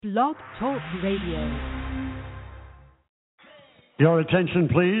Blog Talk Radio. Your attention,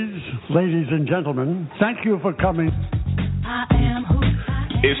 please, ladies and gentlemen. Thank you for coming.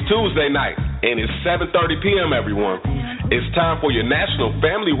 It's Tuesday night, and it's 7:30 p.m., everyone. It's time for your national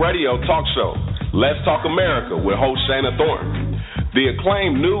family radio talk show, Let's Talk America, with host Shana Thornton. The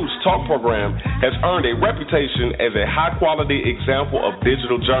acclaimed news talk program has earned a reputation as a high-quality example of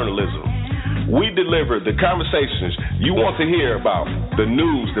digital journalism. We deliver the conversations you want to hear about the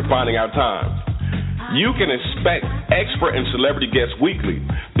news defining our time. You can expect expert and celebrity guests weekly.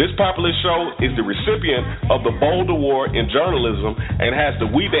 This popular show is the recipient of the Bold Award in Journalism and has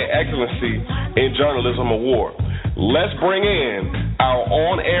the We Day Excellency in Journalism Award. Let's bring in our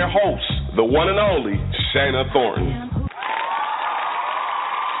on-air host, the one and only Shana Thornton.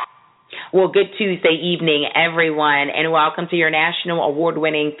 Well, good Tuesday evening, everyone, and welcome to your national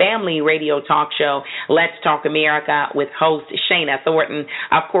award-winning family radio talk show, Let's Talk America, with host Shana Thornton.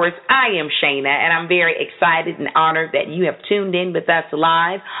 Of course, I am Shana, and I'm very excited and honored that you have tuned in with us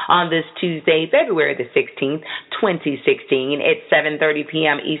live on this Tuesday, February the 16th, 2016. It's 7:30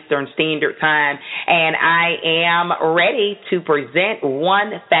 p.m. Eastern Standard Time, and I am ready to present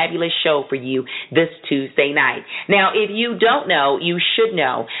one fabulous show for you this Tuesday night. Now, if you don't know, you should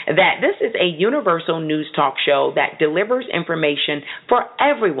know that this is a universal news talk show that delivers information for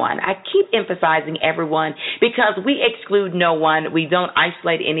everyone. I keep emphasizing everyone because we exclude no one. We don't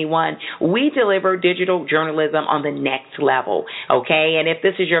isolate anyone. We deliver digital journalism on the next level, okay? And if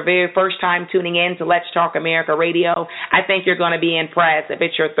this is your very first time tuning in to Let's Talk America Radio, I think you're going to be impressed. If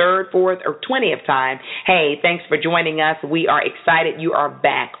it's your third, fourth, or 20th time, hey, thanks for joining us. We are excited you are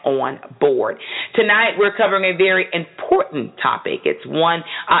back on board. Tonight, we're covering a very important topic. It's one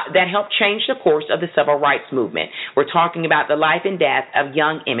that helped change the course of the civil rights movement. We're talking about the life and death of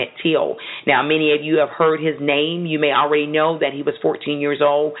young Emmett Till. Now, many of you have heard his name. You may already know that he was 14 years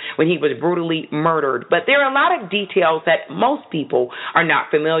old when he was brutally murdered. But there are a lot of details that most people are not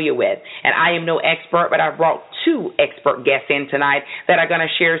familiar with. And I am no expert, but I've brought two expert guests in tonight that are going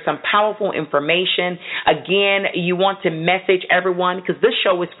to share some powerful information. Again, you want to message everyone because this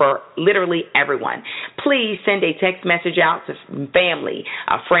show is for literally everyone. Please send a text message out to family,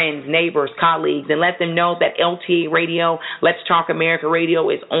 friends, neighbors, colleagues, and let them know that LTA Radio, Let's Talk America Radio,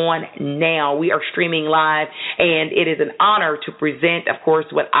 is on now. We are streaming live, and it is an honor to present, of course,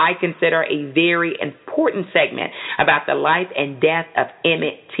 what I consider a very important segment about the life and death of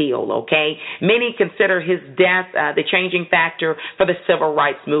Emmett Till, okay? Many consider his death the changing factor for the civil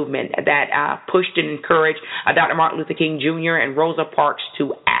rights movement that pushed and encouraged Dr. Martin Luther King Jr. and Rosa Parks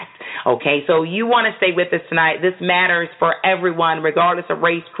to act. Okay, so you want to stay with us tonight. This matters for everyone, regardless of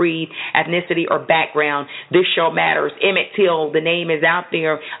race, creed, ethnicity, or background. This show matters. Emmett Till, the name is out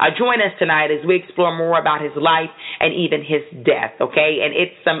there. Join us tonight as we explore more about his life and even his death, okay? And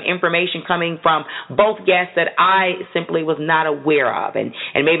it's some information coming from both guests that I simply was not aware of. And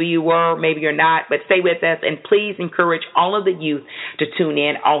maybe you were, maybe you're not, but stay with us, and please encourage all of the youth to tune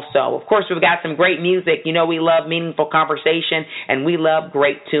in also. Of course, we've got some great music. You know, we love meaningful conversation, and we love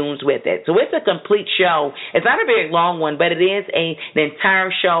great tunes with it. So it's a complete show. It's not a very long one, but it is an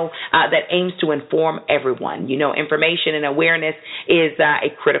entire show that aims to inform everyone. You know, information and awareness is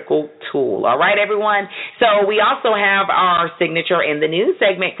a critical tool. All right, everyone? So we also have our signature in the news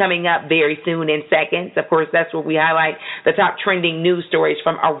segment coming up very soon in seconds. Of course, that's where we highlight the top trending news stories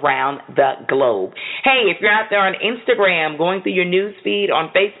from around the globe. Hey, if you're out there on Instagram, going through your news feed on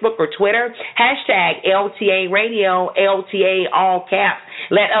Facebook or Twitter, hashtag LTA Radio, LTA all caps.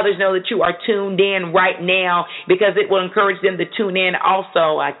 Let others know that you are tuned in right now because it will encourage them to tune in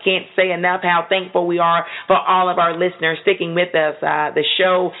also. I can't say enough how thankful we are for all of our listeners sticking with us. The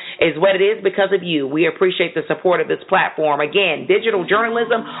show is what it is because of you. We appreciate the support of this platform. Again, digital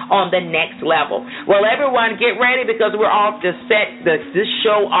journalism on the next level. Well, everyone, get ready because we're off to set this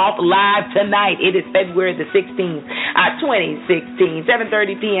show off live tonight. It is February the 16th, 2016,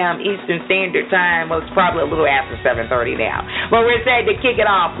 7:30 p.m. Eastern Standard Time. Well, it's probably a little after 7:30 now. Well, we're excited to kick it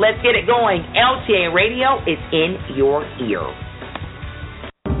off. Let's get it going. LTA Radio is in your ear.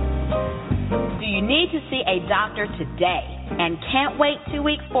 Do you need to see a doctor today and can't wait 2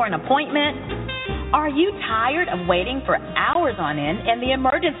 weeks for an appointment? Are you tired of waiting for hours on end in the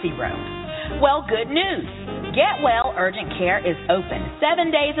emergency room? Well, good news. Get Well Urgent Care is open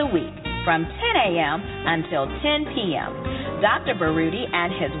 7 days a week from 10 a.m. until 10 p.m. Dr. Baruti and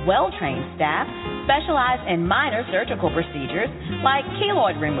his well-trained staff specialize in minor surgical procedures like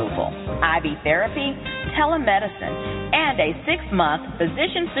keloid removal, IV therapy, telemedicine, and a 6-month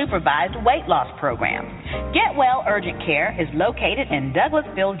physician-supervised weight loss program. Get Well Urgent Care is located in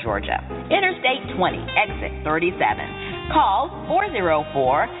Douglasville, Georgia, Interstate 20, Exit 37. Call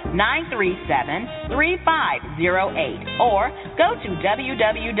 404-937-3508 or go to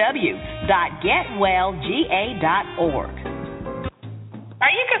www.getwellga.org. Are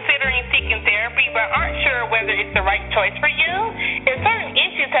you considering seeking therapy but aren't sure whether it's the right choice for you? If certain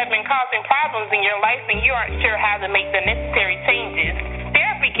issues have been causing problems in your life and you aren't sure how to make the necessary changes,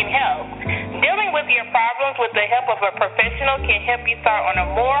 therapy can help. Dealing with your problems with the help of a professional can help you start on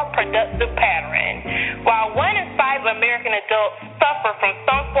a more productive pattern. While 1 in 5 American adults suffer from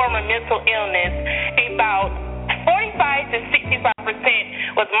some form of mental illness, about 45 to 65%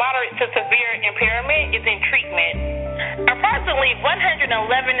 with moderate to severe impairment is in treatment. Approximately 111,000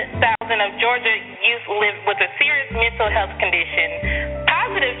 of Georgia youth live with a serious mental health condition.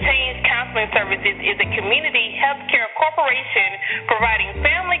 Positive Change Counseling Services is a community health care corporation providing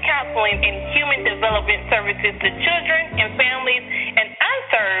family counseling and human development services to children and families in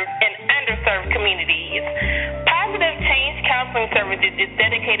unserved and underserved communities. Positive Change Counseling Services is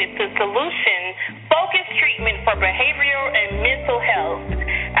dedicated to solution-focused treatment for behavioral and mental health.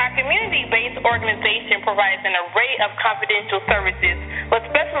 Our community-based organization provides an array of confidential services with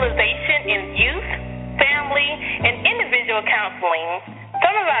specialization in youth, family, and individual counseling.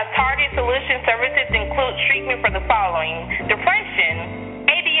 Some of our target solution services include treatment for the following: depression,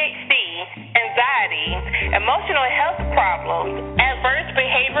 ADHD, anxiety, emotional health problems, adverse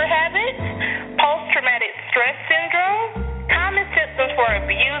behavior habits, post-traumatic stress syndrome, common symptoms for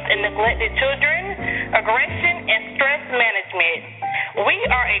abused and neglected children, aggression, and stress management. We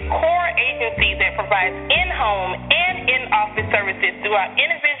are a core agency that provides in-home and in-office services throughout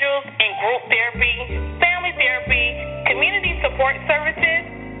individuals and group therapy, family therapy, community support services,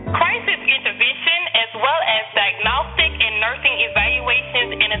 crisis intervention, as well as diagnostic and nursing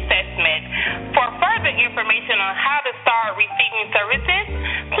evaluations and assessment. For further information on how to start receiving services,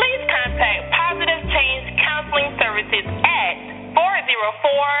 please contact Positive Change Counseling Services at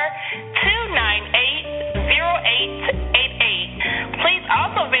 404-298-0888. Please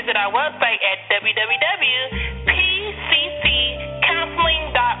also visit our website at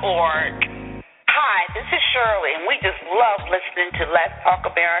www.pcccounseling.org. Hi, this is Shirley, and we just love listening to Let's Talk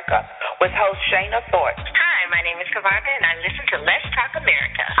America with host Shana Thornton. Hi, my name is Kavana, and I listen to Let's Talk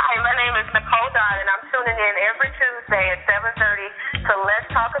America. Hi, my name is Nicole Dodd, and I'm tuning in every Tuesday at 7:30 to Let's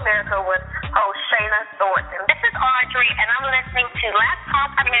Talk America with host Shana Thornton. This is Audrey, and I'm listening to Let's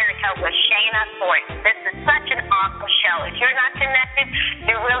Talk America with Shana Thornton. This is such an awesome show. If you're not connected,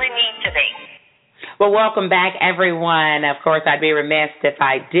 you really need to be. Well, welcome back, everyone. Of course, I'd be remiss if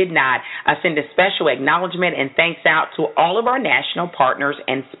I did not send a special acknowledgement and thanks out to all of our national partners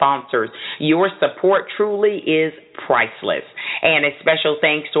and sponsors. Your support truly is priceless. And a special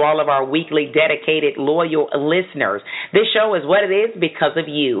thanks to all of our weekly dedicated, loyal listeners. This show is what it is because of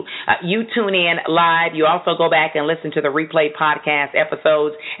you. You tune in live. You also go back and listen to the replay podcast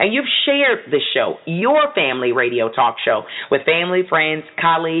episodes. And you've shared the show, your family radio talk show, with family, friends,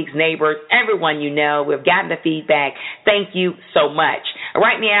 colleagues, neighbors, everyone you know. We've gotten the feedback. Thank you so much.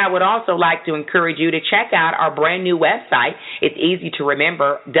 Right now, I would also like to encourage you to check out our brand new website. It's easy to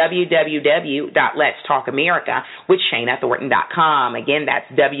remember, www.letstalkamerica.com. Again, that's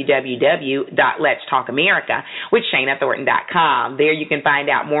www.letstalkamerica.com. There you can find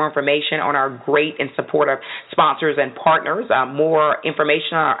out more information on our great and supportive sponsors and partners, more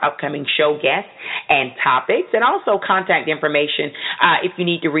information on our upcoming show guests and topics, and also contact information if you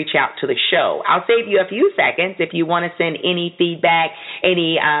need to reach out to the show. I'll save you a few seconds if you want to send any feedback,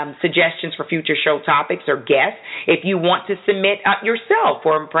 any suggestions for future show topics or guests. If you want to submit yourself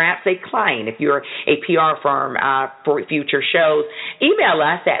or perhaps a client, if you're a PR firm for future shows, email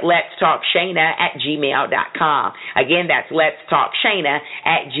us at letstalkshana@gmail.com. Again, that's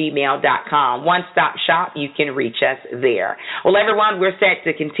letstalkshana@gmail.com. One-stop shop, you can reach us there. Well, everyone, we're set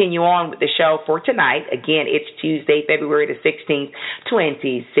to continue on with the show for tonight. Again, it's Tuesday, February the 16th,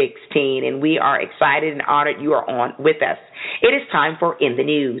 2016, and we are excited and honored you are on with us. It is time for In the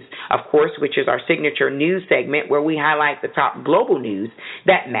News, of course, which is our signature news segment where we highlight the top global news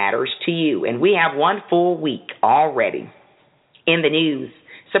that matters to you. And we have one full week already. In the news,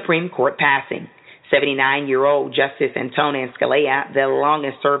 Supreme Court passing. 79-year-old Justice Antonin Scalia, the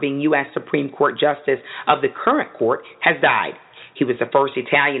longest-serving U.S. Supreme Court justice of the current court, has died. He was the first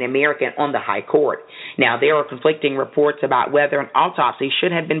Italian-American on the High Court. Now, there are conflicting reports about whether an autopsy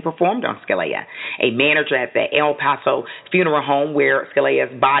should have been performed on Scalia. A manager at the El Paso funeral home where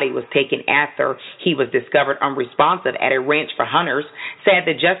Scalia's body was taken after he was discovered unresponsive at a ranch for hunters said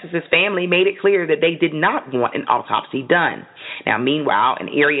the justice's family made it clear that they did not want an autopsy done. Now, meanwhile, an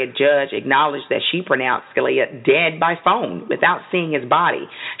area judge acknowledged that she pronounced Scalia dead by phone without seeing his body.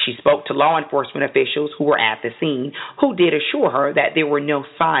 She spoke to law enforcement officials who were at the scene, who did assure her that there were no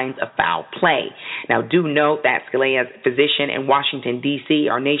signs of foul play. Now, do note that Scalia's physician in Washington, D.C.,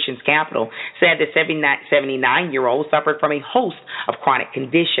 our nation's capital, said the 79-year-old suffered from a host of chronic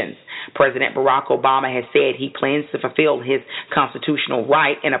conditions. President Barack Obama has said he plans to fulfill his constitutional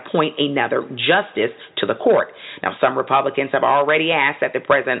right and appoint another justice to the court. Now, some Republicans have already asked that the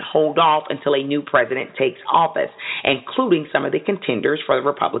president hold off until a new president takes office, including some of the contenders for the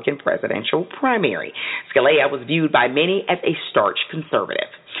Republican presidential primary. Scalia was viewed by many as a staunch conservative.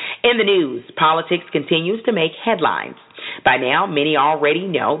 In the news, politics continues to make headlines. By now, many already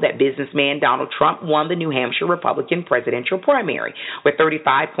know that businessman Donald Trump won the New Hampshire Republican presidential primary with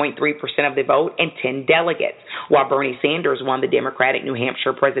 35.3% of the vote and 10 delegates, while Bernie Sanders won the Democratic New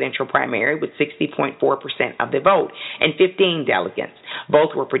Hampshire presidential primary with 60.4% of the vote and 15 delegates.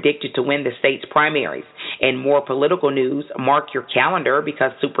 Both were predicted to win the state's primaries. In more political news, mark your calendar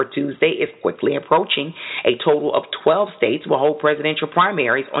because Super Tuesday is quickly approaching. A total of 12 states will hold presidential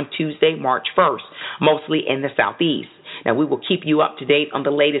primaries on Tuesday, March 1st, mostly in the Southeast. Now, we will keep you up to date on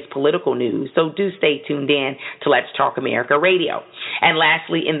the latest political news, so do stay tuned in to Let's Talk America Radio. And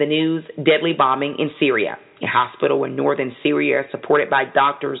lastly, in the news, deadly bombing in Syria. A hospital in northern Syria, supported by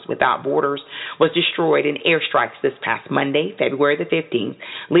Doctors Without Borders, was destroyed in airstrikes this past Monday, February the 15th,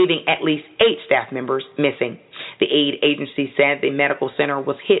 leaving at least 8 staff members missing. The aid agency said the medical center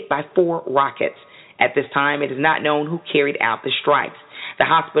was hit by 4 rockets. At this time, it is not known who carried out the strikes. The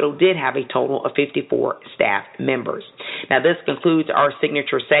hospital did have a total of 54 staff members. Now, this concludes our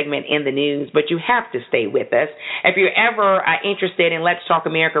signature segment in the news, but you have to stay with us. If you're ever interested in Let's Talk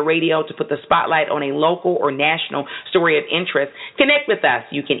America Radio to put the spotlight on a local or national story of interest, connect with us.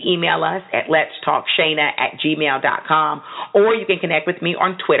 You can email us at letstalkshana@gmail.com, or you can connect with me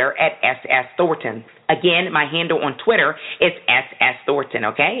on Twitter at @SSThornton. Again, my handle on Twitter is @SSThornton,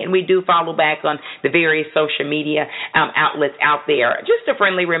 okay? And we do follow back on the various social media outlets out there. Just a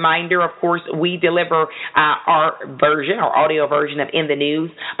friendly reminder, of course, we deliver our audio version of In the News.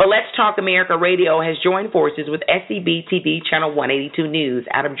 But Let's Talk America Radio has joined forces with SCB TV Channel 182 News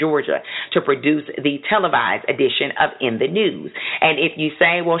out of Georgia to produce the televised edition of In the News. And if you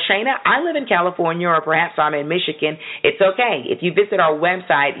say, well, Shana, I live in California or perhaps I'm in Michigan, it's okay. If you visit our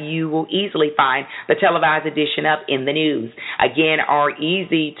website, you will easily find the televised edition of In the News. Again, our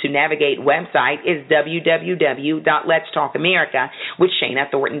easy-to-navigate website is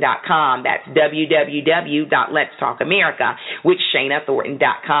www.letstalkamerica.com. That's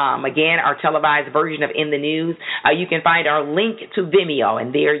www.letstalkamerica.com. Again, our televised version of In the News, you can find our link to Vimeo,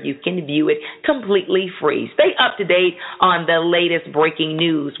 and there you can view it completely free. Stay up to date on the latest breaking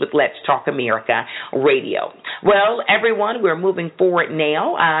news with Let's Talk America Radio. Well, everyone, we're moving forward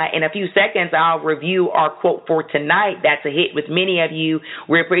now. In a few seconds, I'll review our quote for tonight. That's a hit with many of you.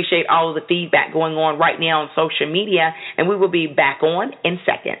 We appreciate all of the feedback going on right now on social media, and we will be back on in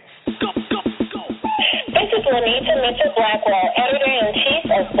seconds. This is Lanita Mitchell-Blackwell, Editor-in-Chief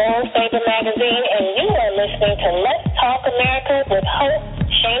of World Favor Magazine, and you are listening to Let's Talk America with host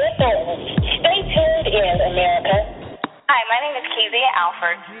Shana Thornton. Stay tuned in, America. Hi, my name is Kezia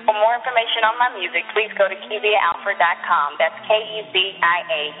Alford. For more information on my music, please go to KeziaAlford.com. That's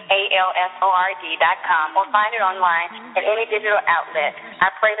KeziaAlford.com, or find it online at any digital outlet. I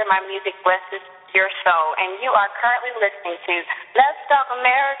pray that my music blesses your soul. And you are currently listening to Let's Talk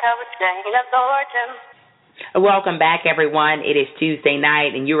America with Shana Thornton. Welcome back, everyone. It is Tuesday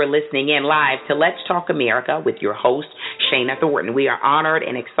night, and you are listening in live to Let's Talk America with your host, Shana Thornton. We are honored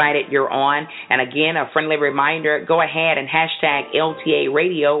and excited you're on. And again, a friendly reminder, go ahead and hashtag LTA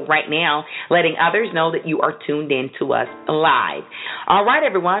Radio right now, letting others know that you are tuned in to us live. All right,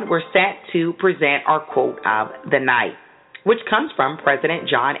 everyone, we're set to present our quote of the night, which comes from President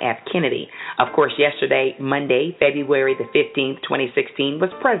John F. Kennedy. Of course, yesterday, Monday, February the 15th, 2016,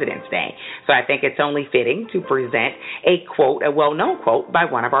 was President's Day. So I think it's only fitting to present a quote, a well-known quote by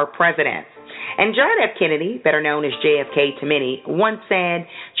one of our presidents. And John F. Kennedy, better known as JFK to many, once said,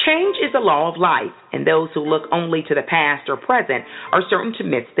 Change is the law of life, and those who look only to the past or present are certain to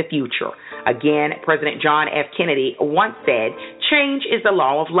miss the future. Again, President John F. Kennedy once said, change is the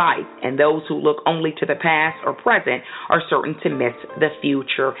law of life, and those who look only to the past or present are certain to miss the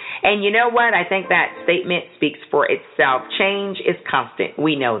future. And you know what? I think that statement speaks for itself. Change is constant.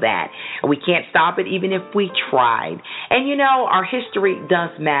 We know that. We can't stop it even if we tried. And you know, our history does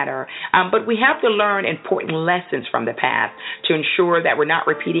matter, but we have to learn important lessons from the past to ensure that we're not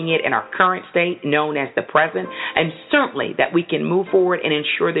repeating it in our current state, known as the present, and certainly that we can move forward and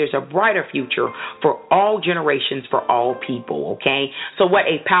ensure there's a brighter future for all generations, for all people, okay? So what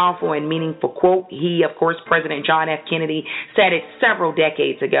a powerful and meaningful quote. He, of course, President John F. Kennedy, said it several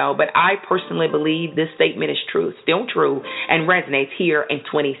decades ago, but I personally believe this statement is true, still true, and resonates here in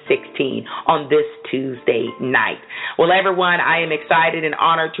 2016 on this Tuesday night. Well, everyone, I am excited and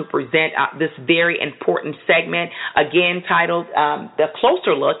honored to present this very important segment, again titled The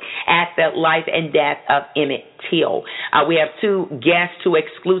Closer Look at the Life and Death of Emmett Till. We have two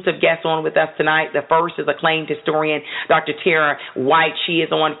exclusive guests on with us tonight. The first is acclaimed historian Dr. Tara White. She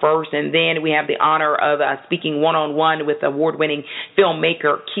is on first, and then we have the honor of speaking one-on-one with award-winning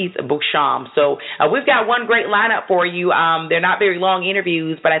filmmaker Keith Beauchamp. So we've got one great lineup for you. They're not very long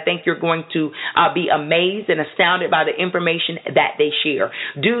interviews, but I think you're going to be amazed and astounded by the information that they share.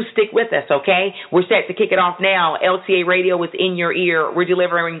 Do stick with us, okay? We're set to kick it off now. LTA Radio is in your ear. We're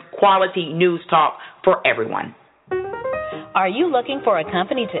delivering quality news talk for everyone. Are you looking for a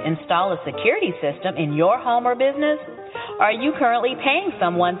company to install a security system in your home or business? Are you currently paying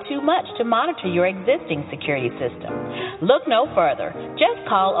someone too much to monitor your existing security system? Look no further. Just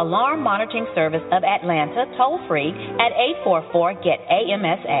call Alarm Monitoring Service of Atlanta toll-free at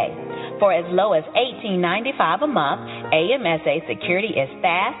 844-GET-AMSA. For as low as $18.95 a month, AMSA security is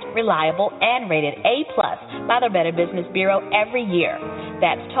fast, reliable, and rated A+ by the Better Business Bureau every year.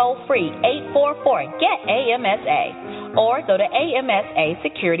 That's toll-free 844-GET-AMSA. Or go to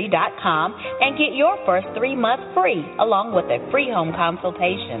amsasecurity.com and get your first 3 months free, along with a free home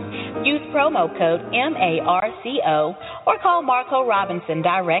consultation. Use promo code MARCO or call Marco Robinson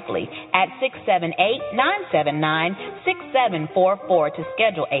directly at 678-979-6744 to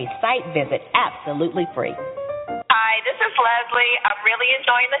schedule a site visit absolutely free. Hi, this is Leslie. I'm really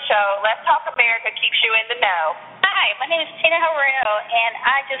enjoying the show. Let's Talk America keeps you in the know. Hi, my name is Tina Harrell, and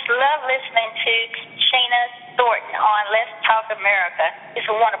I just love listening to Shana Thornton on Let's Talk America. It's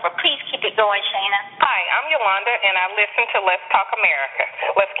wonderful. Please keep it going, Shana. Hi, I'm Yolanda, and I listen to Let's Talk America.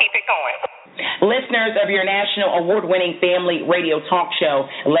 Let's keep it going. Listeners of your national award-winning family radio talk show,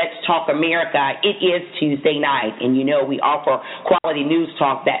 Let's Talk America, it is Tuesday night, and you know we offer quality news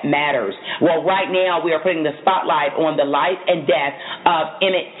talk that matters. Well, right now we are putting the spotlight on the life and death of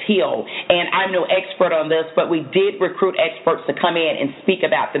Emmett Till, and I'm no expert on this, but we did recruit experts to come in and speak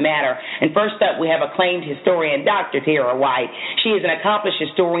about the matter. And first up, we have acclaimed historian Dr. Tara White. She is an accomplished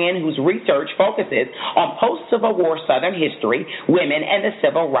historian whose research focuses on post-Civil War Southern history, women, and the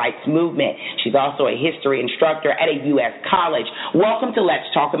Civil Rights Movement. She's also a history instructor at a U.S. college. Welcome to Let's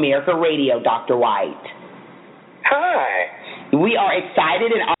Talk America Radio, Dr. White. Hi. We are excited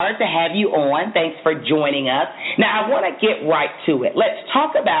and honored to have you on. Thanks for joining us. Now, I want to get right to it. Let's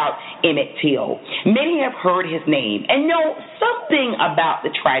talk about Emmett Till. Many have heard his name and know something about the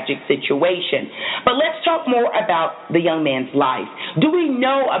tragic situation. But let's talk more about the young man's life. Do we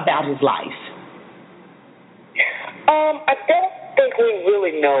know about his life? I don't think we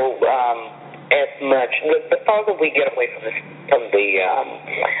really know as much. The farther we get away from the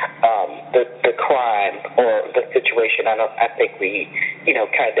crime or the situation, I think we,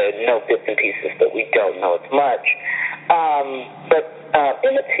 kind of know bits and pieces, but we don't know as much. But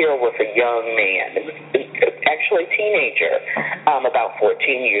Emmett Till was a young man. He was actually a teenager, about 14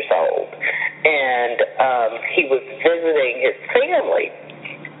 years old, and he was visiting his family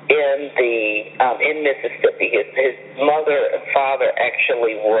in Mississippi. His mother and father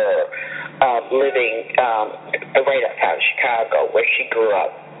actually were living right outside of Chicago, where she grew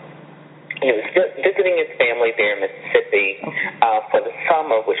up. He was visiting his family there in Mississippi for the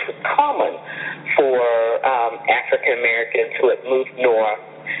summer, which was common for African Americans who had moved north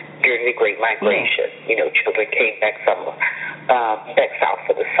during the Great Migration. Children came back south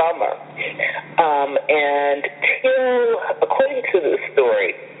for the summer. And Till, according to the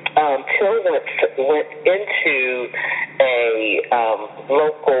story, Till went into a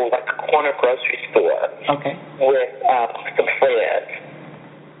local, corner grocery store with some friends,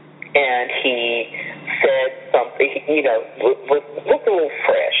 and he said something, was a little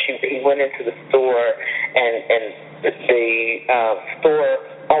fresh. He went into the store, and the store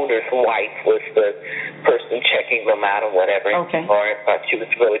owner's wife was the person checking them out or whatever. Okay. Or I thought she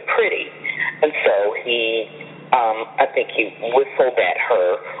was really pretty. And so he, I think he whistled at her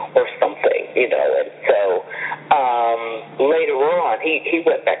or something, and so later on he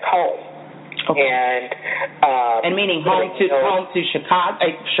went back home. Okay. And meaning home to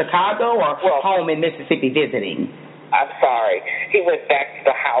Chicago or home in Mississippi visiting? I'm sorry. He went back to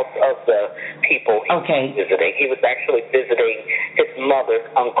the house of the people he was visiting. He was actually visiting his mother's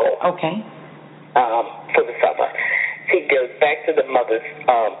uncle. Okay. For the summer. He goes back to the mother's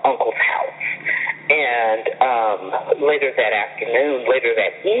uncle's house. And later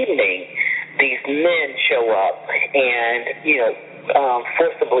that evening, these men show up and,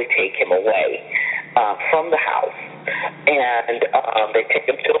 forcibly take him away from the house. And they take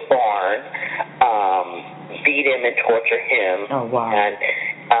him to a barn, beat him and torture him, and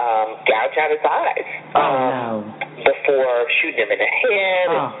gouge out his eyes before shooting him in the head.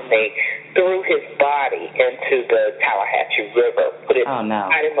 And they threw his body into the Tallahatchie River,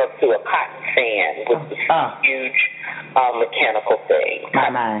 tied him up to a cotton fan with this huge mechanical thing,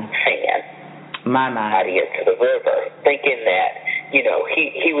 fan, body into the river, thinking that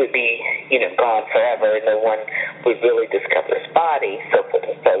he would be gone forever and no one would really discover his body, so forth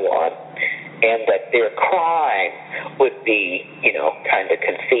and so on, and that their crime would be kind of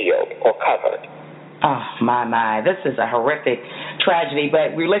concealed or covered. Oh, my. This is a horrific tragedy,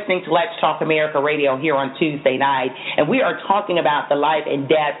 but we're listening to Let's Talk America Radio here on Tuesday night, and we are talking about the life and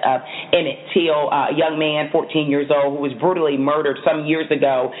death of Emmett Till, a young man, 14 years old, who was brutally murdered some years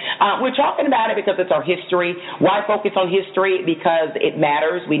ago. We're talking about it because it's our history. Why focus on history? Because it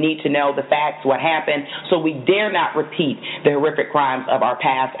matters. We need to know the facts, what happened, so we dare not repeat the horrific crimes of our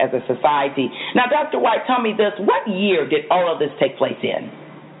past as a society. Now, Dr. White, tell me this. What year did all of this take place in?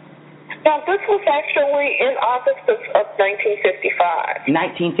 Now, this was actually in August of 1955.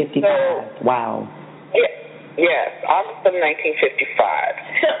 1955. So, wow. Yes, August of 1955.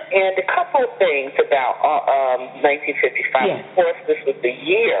 And a couple of things about 1955. Yes. Of course, this was the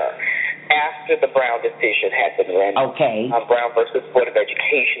year after the Brown decision had been rendered. Okay. Brown versus Board of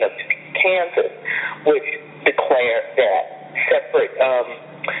Education of Kansas, which declared that separate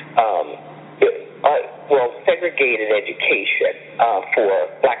segregated education for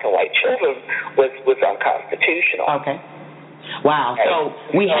black and white children was unconstitutional. Okay. Wow. So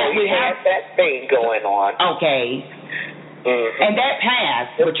we have that thing going on. Okay. Mm-hmm. And that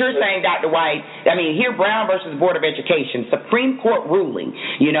passed, but you're saying, Dr. White, here Brown versus Board of Education, Supreme Court ruling.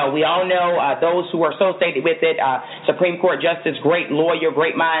 We all know those who are associated with it, Supreme Court Justice, great lawyer,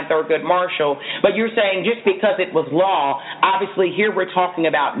 great mind, Thurgood Marshall. But you're saying just because it was law, obviously here we're talking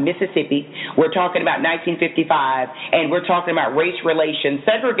about Mississippi, we're talking about 1955, and we're talking about race relations.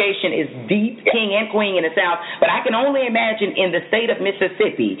 Segregation is deep, king and queen in the South, but I can only imagine in the state of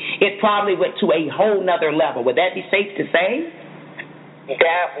Mississippi, it probably went to a whole nother level. Would that be safe to say?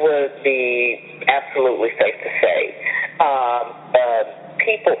 That would be absolutely safe to say.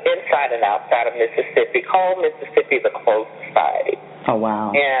 People inside and outside of Mississippi call Mississippi the closed society. Oh,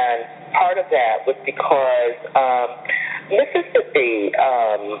 wow. And part of that was because Mississippi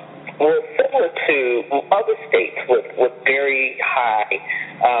was similar to other states with very high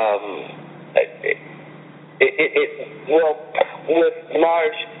with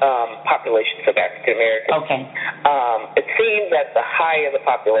large populations of African Americans. Okay. It seems that the higher the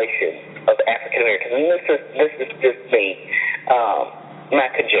population of African Americans, and this is just me, my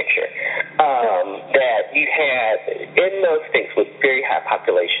conjecture, that you had in those states with very high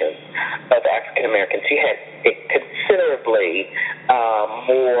populations of African Americans, you had considerably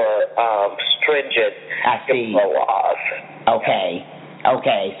more stringent laws. Okay.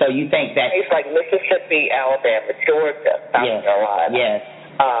 Okay, so you think that states like Mississippi, Alabama, Georgia, South Carolina,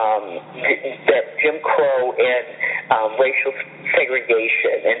 that Jim Crow and racial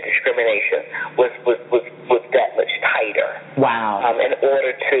segregation and discrimination was that much tighter. Wow. In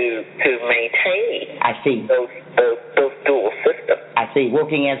order to maintain those dual systems. I see.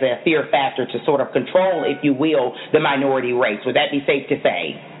 Working as a fear factor to sort of control, if you will, the minority race. Would that be safe to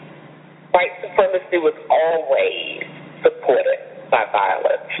say? White supremacy was always supported by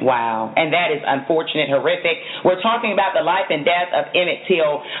violence. Wow. And that is unfortunate, horrific. We're talking about the life and death of Emmett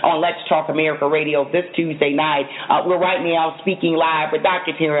Till on Let's Talk America Radio this Tuesday night. We're right now speaking live with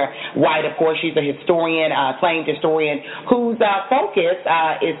Dr. Tara White. Of course, she's a historian, acclaimed historian, whose focus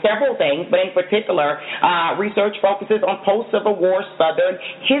is several things, but in particular, research focuses on post-Civil War Southern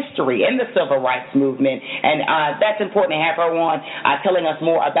history and the Civil Rights Movement. And that's important to have her on telling us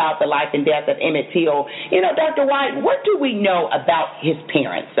more about the life and death of Emmett Till. Dr. White, what do we know about his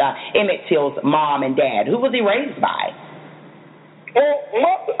parents, Emmett Till's mom and dad? Who was he raised by? Well,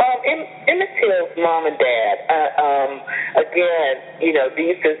 Emmett Till's mom and dad, again,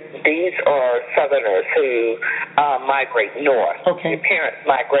 these are Southerners who migrate north. Okay. Their parents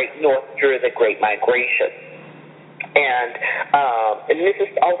migrate north during the Great Migration. And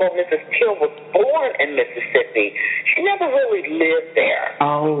although Mrs. Till was born in Mississippi, she never really lived there.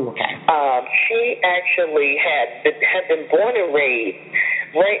 Oh, okay. She actually had been born and raised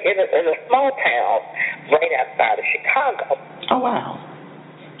right in a small town right outside of Chicago. Oh, wow.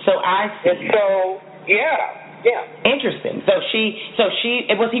 So I see. And so, yeah. Interesting. So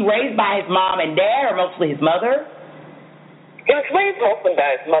was he raised by his mom and dad or mostly his mother? He was raised mostly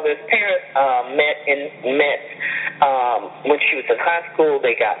by his mother. His parents met when she was in high school.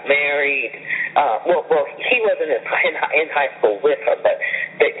 They got married. Well, he wasn't in high school with her, but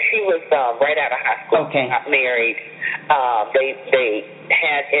she was right out of high school. Okay. Got married. They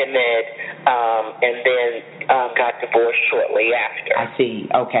had Emmett, and then got divorced shortly after. I see.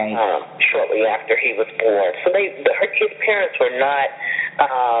 Okay. Shortly after he was born. So his parents were not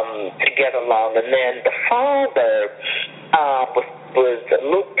together long, and then the father was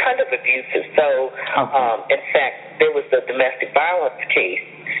kind of abusive. So, in fact, there was a domestic violence case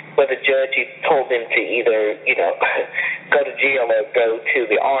where the judge told him to either, go to jail or go to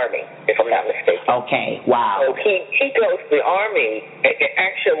the Army, if I'm not mistaken. Okay, wow. So he goes to the Army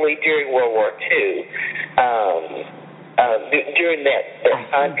actually during World War II, during that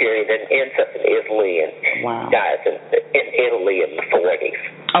time period, and ends up in Italy and dies in Italy in the 40s.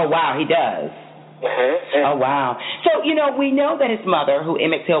 Oh, wow, he does. Mm-hmm. Oh, wow. So, we know that his mother, who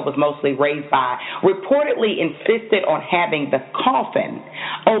Emmett Till was mostly raised by, reportedly insisted on having the coffin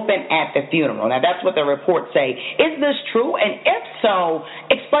open at the funeral. Now, that's what the reports say. Is this true? And if so,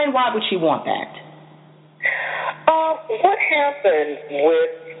 explain why would she want that? What happened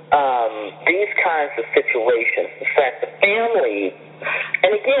with these kinds of situations? In fact, the family,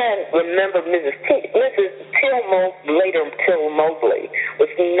 and again, remember Mrs. Till Mosley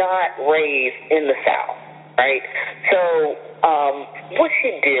was not raised in the South, right? So what she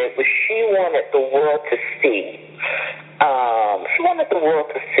did was she wanted the world to see.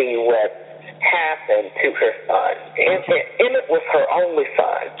 What happened to her son. Emmett was her only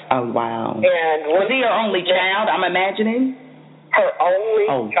son. Oh, wow. And was he her only child, I'm imagining? Her only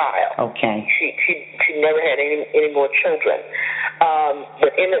child. Okay. She never had any more children.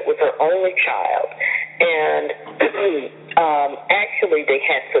 But Emmett was her only child. And actually they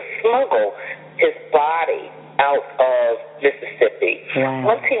had to smuggle his body out of Mississippi.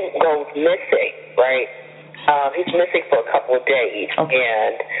 Wow. Once he goes missing, right, he's missing for a couple of days. Okay.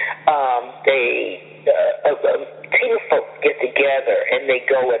 And a team of folks get together and they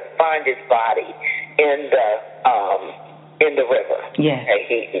go and find his body in the river. Yes.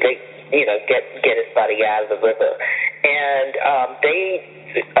 And they get his body out of the river. And they,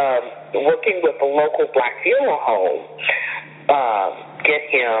 working with the local black funeral home, get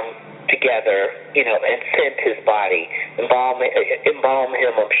him together, and send his body, embalm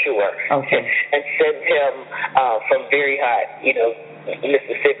him, I'm sure, and send him from very hot,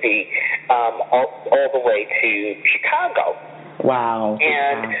 Mississippi, all the way to Chicago. Wow.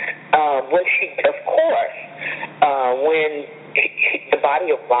 And when the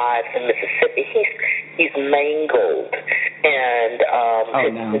body arrives in Mississippi, he's mangled, and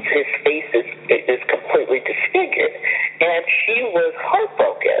his face is completely disfigured, and she was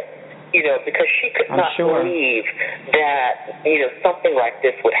heartbroken. Because she could not believe that, something like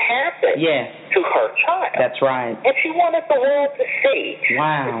this would happen to her child. That's right. And she wanted the world to see.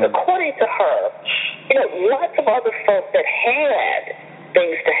 Wow. According to her, lots of other folks that had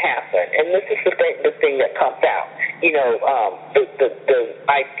things to happen, and this is the thing that comes out. The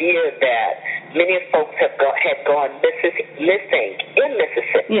idea that many folks had gone missing in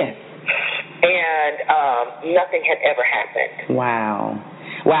Mississippi. Yes. And nothing had ever happened. Wow.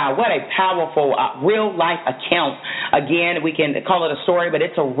 Wow, what a powerful real-life account. Again, we can call it a story, but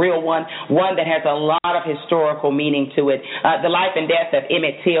it's a real one that has a lot of historical meaning to it. The life and death of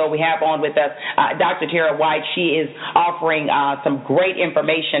Emmett Till. We have on with us Dr. Tara White. She is offering some great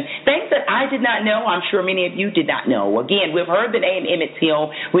information, things that I did not know. I'm sure many of you did not know. Again, we've heard the name Emmett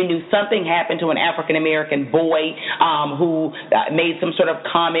Till. We knew something happened to an African-American boy who made some sort of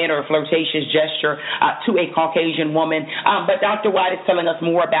comment or flirtatious gesture to a Caucasian woman. But Dr. White is telling us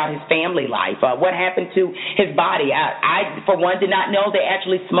more about his family life. What happened to his body? I, for one, did not know they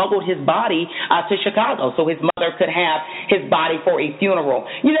actually smuggled his body to Chicago so his mother could have his body for a funeral.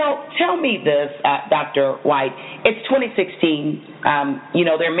 Tell me this, Dr. White. It's 2016.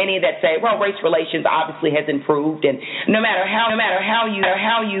 There are many that say, well, race relations obviously has improved, and no matter how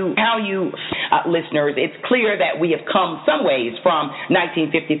you listeners, it's clear that we have come some ways from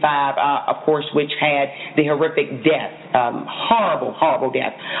 1955, of course, which had the horrific death, horrible, horrible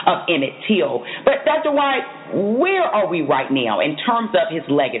death of Emmett Till. But Dr. White, where are we right now in terms of his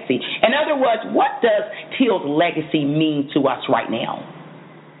legacy? In other words, what does Till's legacy mean to us right now?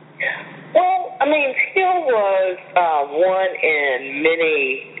 Well, I mean, Till was one in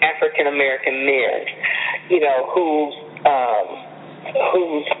many African American men, you know, who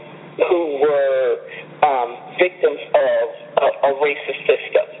were victims of a racist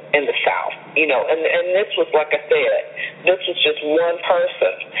system in the South, you know, and this was, like I said, this was just one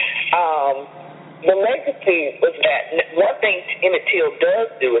person. The legacy was that one thing Emmett Till does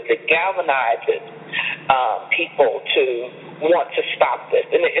do is it galvanizes people to want to stop this,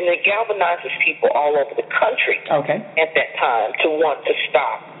 and it galvanizes people all over the country at that time to want to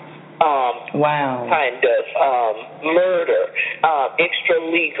stop kind of murder, extra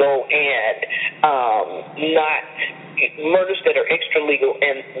legal and not murders that are extra legal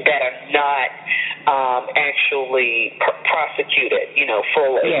and that are not actually prosecuted, you know,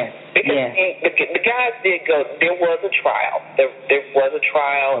 fully. Yes. Because the guys did go. There was a trial. There was a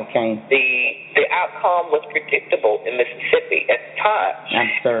trial. Okay. The outcome was predictable in Mississippi at the time.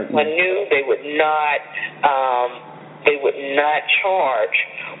 I'm certain. I knew they would not charge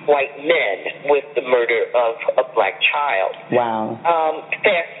white men with the murder of a black child. Wow.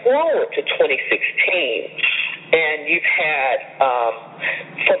 Fast forward to 2016, and you've had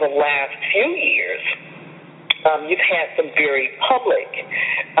for the last few years. You've had some very public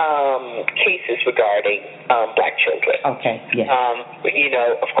cases regarding black children. Okay, yes. You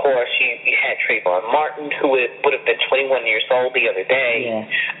know, of course, you had Trayvon Martin, who would have been 21 years old the other day. Yes.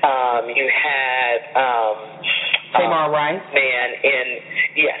 You had Tamar Rice.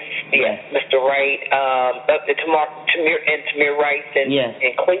 Mr. Wright, Tamir Rice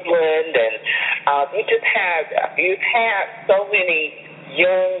in Cleveland, and you've had so many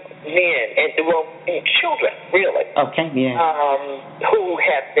young men and children, really, who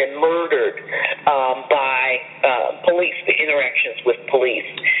have been murdered by police, the interactions with police,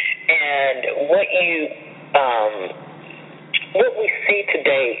 and what we see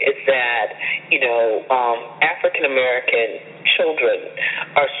today is that, you know, African American children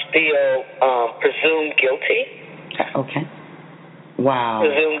are still presumed guilty. Okay. Wow.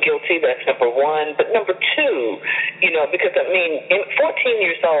 Presumed guilty, that's number one. But number two, you know, because, I mean, 14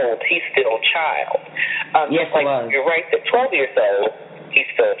 years old, he's still a child. Yes, like, he was. You're right that 12 years old, he's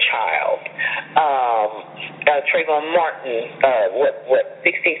still a child. Trayvon Martin, 16,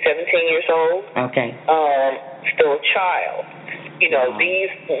 17 years old? Okay. Still a child. You know, these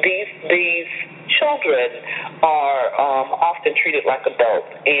children are often treated like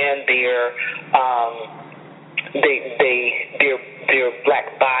adults, and their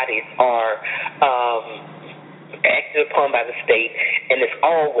black bodies are acted upon by the state, and it's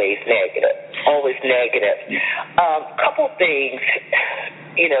always negative. Couple things,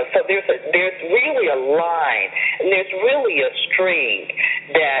 you know. So there's really a line, and there's really a string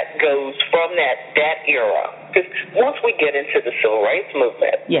that goes from that era. Because once we get into the civil rights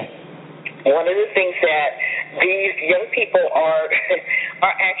movement, one of the things that these young people are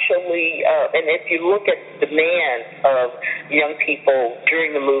actually, and if you look at the demands of young people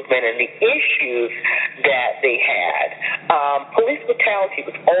during the movement and the issues that they had, police brutality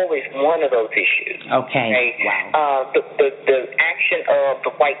was always one of those issues. Okay. Wow. The action of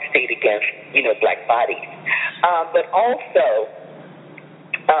the white state against, you know, black bodies, but also,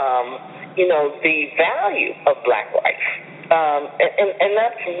 you know, the value of black life. And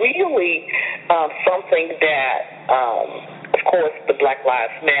that's really something that, of course, the Black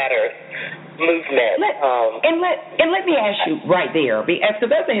Lives Matter movement. Let me ask you right there, because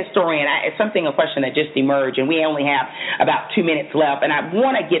as a historian, it's a question that just emerged, and we only have about 2 minutes left, and I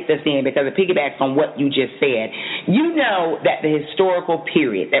want to get this in because it piggybacks on what you just said. You know that the historical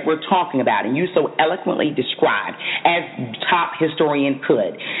period that we're talking about, and you so eloquently described, as top historian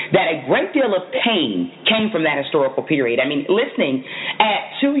could, that a great deal of pain came from that historical period. I mean, listening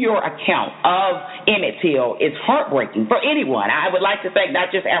to your account of Emmett Till is heartbreaking for anyone. I would like to thank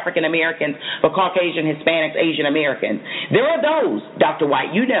not just African Americans, but Caucasian, Hispanics, Asian Americans. There are those, Dr.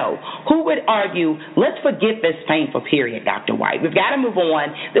 White, you know, who would argue, let's forget this painful period, Dr. White. We've got to move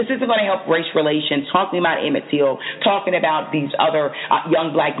on. This isn't going to help race relations, talking about Emmett Till, talking about these other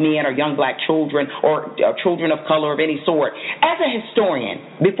young black men or young black children or children of color of any sort. As a historian,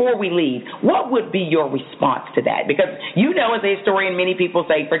 before we leave, what would be your response to that? Because you know, as a historian, many people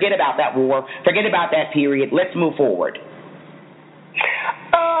say, forget about that war, forget about that period, let's move forward.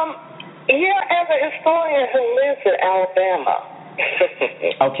 Yeah, as a historian who lives in Alabama.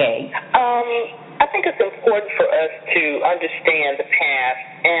 Okay. I think it's important for us to understand the past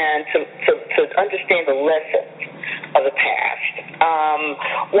and to understand the lessons of the past.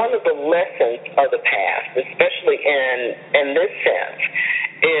 One of the lessons of the past, especially in this sense,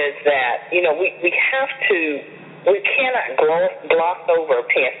 is that, we cannot gloss over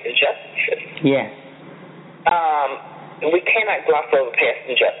past injustices. Yes. We cannot gloss over past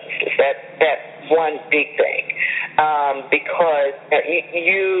injustices. That's one big thing, because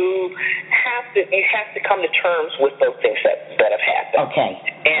you have to come to terms with those things that have happened. Okay.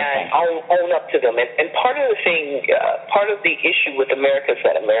 And own up to them. And part of the thing, part of the issue with America is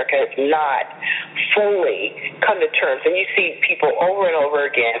that America has not fully come to terms. And you see people over and over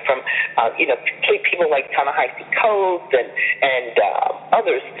again from, people like Ta-Nehisi Coates and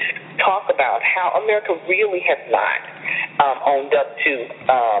others talk about how America really has not owned up to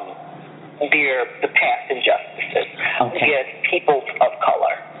the past injustices against people of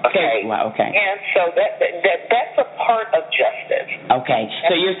color. Okay. Wow, okay. And so that's a part of justice. Okay.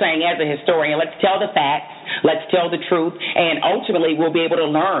 So you're saying, as a historian, let's tell the facts, let's tell the truth, and ultimately we'll be able to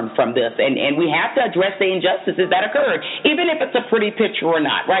learn from this. And we have to address the injustices that occurred, even if it's a pretty picture or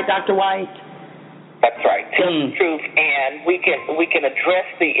not. Right, Dr. White? That's right. Tell the truth, and we can address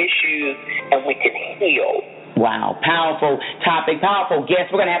the issues, and we can heal. Wow, powerful topic, powerful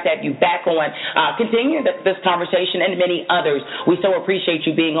guest. We're going to have you back on, continue this conversation and many others. We so appreciate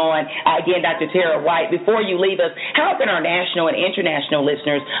you being on. Again, Dr. Tara White, before you leave us, how can our national and international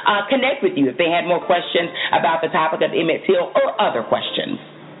listeners connect with you if they had more questions about the topic of Emmett Till or other questions?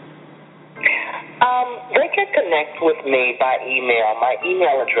 They can connect with me by email. My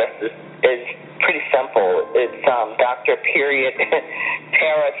email address is pretty simple. It's Dr. Tara,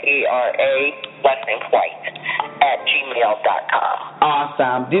 T-R-A, last name White, @gmail.com.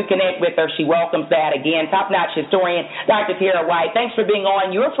 Awesome. Do connect with her. She welcomes that. Again, top-notch historian, Dr. Tara White. Thanks for being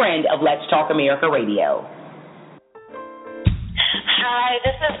on. Your friend of Let's Talk America Radio. Hi,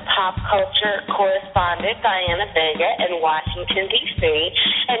 this is pop culture correspondent Diana Vega in Washington, D.C.,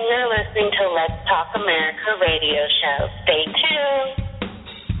 and you're listening to Let's Talk America Radio Show. Stay tuned.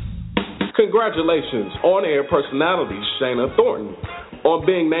 Congratulations, on-air personality Shana Thornton, on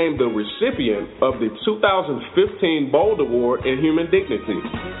being named the recipient of the 2015 Bold Award in Human Dignity.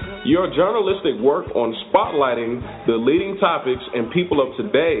 Your journalistic work on spotlighting the leading topics and people of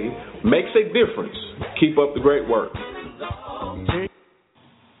today makes a difference. Keep up the great work.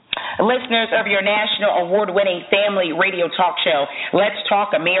 Listeners of your national award-winning family radio talk show, Let's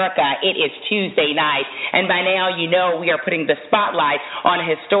Talk America, it is Tuesday night, and by now you know we are putting the spotlight on a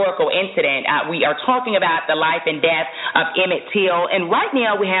historical incident. We are talking about the life and death of Emmett Till, and right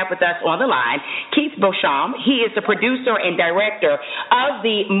now we have with us on the line Keith Beauchamp. He is the producer and director of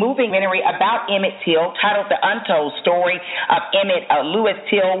the moving documentary about Emmett Till titled The Untold Story of Emmett Lewis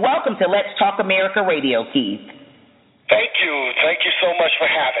Till. Welcome to Let's Talk America Radio, Keith. Thank you. Thank you so much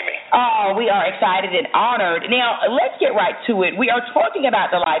for having me. Oh, we are excited and honored. Now, let's get right to it. We are talking about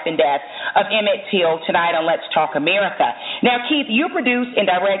the life and death of Emmett Till tonight on Let's Talk America. Now, Keith, you produced and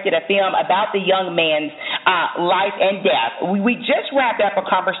directed a film about the young man's life and death. We just wrapped up a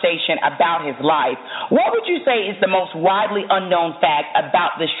conversation about his life. What would you say is the most widely unknown fact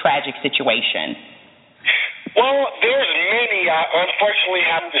about this tragic situation? Well, there's many. I unfortunately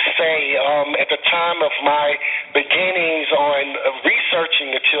have to say, at the time of my beginnings on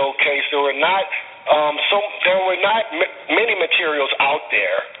researching the Till case, there were not many materials out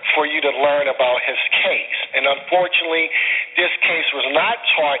there for you to learn about his case. And unfortunately, this case was not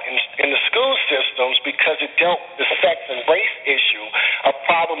taught in the school systems because it dealt with the sex and race issue, a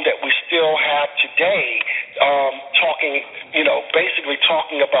problem that we still have today, basically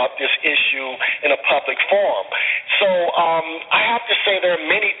talking about this issue in a public forum. So I have to say there are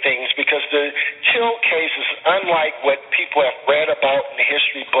many things because the Till case is unlike what people have read about in the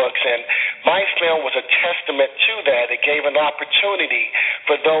history books, and my film was a testament to that. It gave an opportunity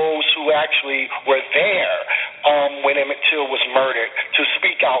for those who actually were there when Emmett Till was murdered to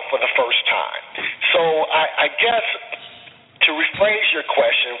speak out for the first time. So I guess to rephrase your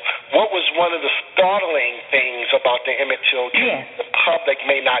question, what was one of the startling things about the Emmett Till case the public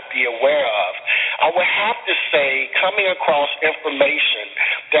may not be aware of? I would have to say coming across information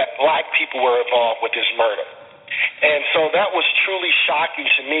that black people were involved with his murder. And so that was truly shocking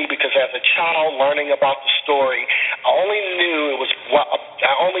to me because as a child learning about the story, I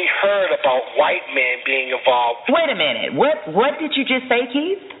only heard about white men being involved. Wait a minute. What did you just say,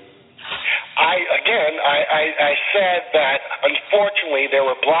 Keith? I said that unfortunately there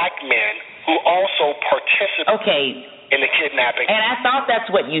were black men who also participated in the kidnapping. And I thought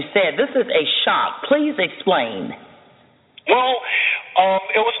that's what you said. This is a shock. Please explain. Well,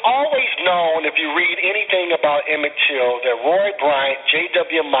 it was always known, if you read anything about Emmett Till, that Roy Bryant,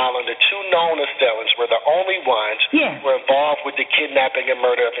 J.W. Mullen, the two known assailants, were the only ones who were involved with the kidnapping and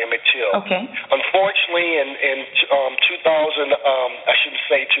murder of Emmett Till. Okay. Unfortunately, in 2000, I shouldn't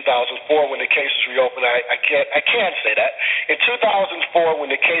say 2004 when the case was reopened. I can't say that. In 2004,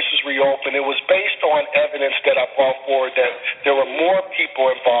 when the case was reopened, it was based on evidence that I brought forward that there were more people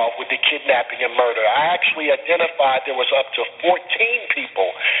involved with the kidnapping and murder. I actually identified there was up to 14 people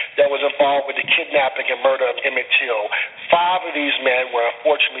that was involved with the kidnapping and murder of Emmett Till. 5 of these men were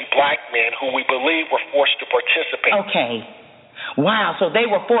unfortunately black men who we believe were forced to participate. Okay. Wow, so they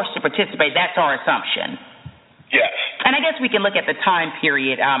were forced to participate. That's our assumption. Yes. And I guess we can look at the time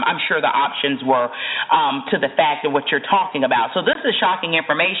period. I'm sure the options were to the fact of what you're talking about. So this is shocking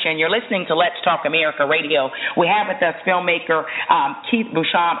information. You're listening to Let's Talk America Radio. We have with us filmmaker Keith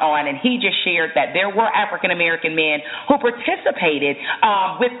Beauchamp on, and he just shared that there were African-American men who participated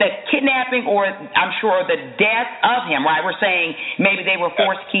with the kidnapping or, I'm sure, the death of him, right? We're saying maybe they were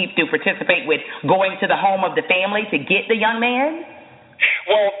forced, Keith, to participate with going to the home of the family to get the young man?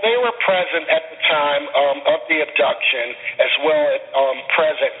 Well, they were present at the time of the abduction as well as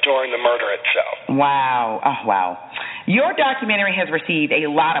present during the murder itself. Wow. Oh, wow. Your documentary has received a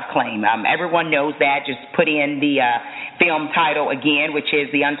lot of acclaim. Everyone knows that. Just put in the film title again, which is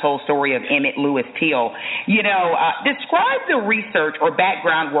The Untold Story of Emmett Lewis Till. You know, describe the research or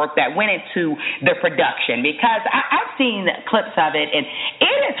background work that went into the production, because I've seen clips of it, and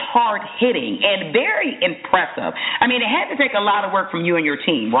it is hard-hitting and very impressive. I mean, it had to take a lot of work from you and your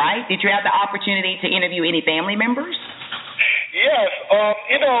team, right? Did you have the opportunity to interview any family members? Yes.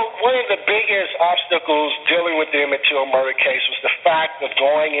 One of the biggest obstacles dealing with the Emmett Till murder case was the fact of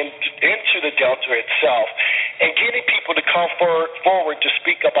going into the Delta itself and getting people to come forward to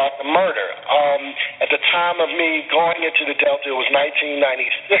speak about the murder. At the time of me going into the Delta, it was 1996,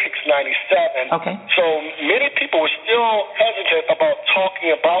 97. Okay. So many people were still hesitant about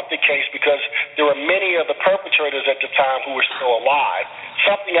talking about the case because there were many of the perpetrators at the time who were still alive,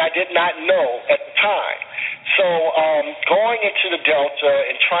 something I did not know at the time. So going into the Delta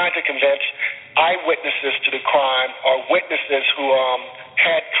and trying to convince eyewitnesses to the crime or witnesses who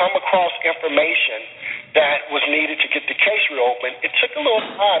had come across information that was needed to get the case reopened, it took a little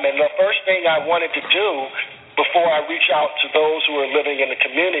time. And the first thing I wanted to do before I reach out to those who were living in the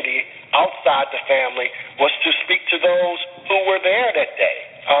community outside the family was to speak to those who were there that day,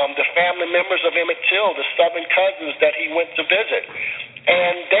 the family members of Emmett Till, the southern cousins that he went to visit.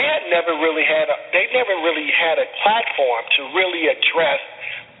 And they never really had a platform to really address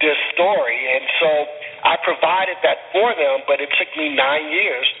this story. And so I provided that for them, but it took me 9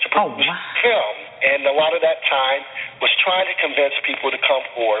 years to produce the film. And a lot of that time was trying to convince people to come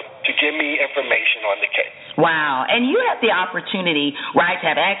forward to give me information on the case. Wow. And you had the opportunity, right, to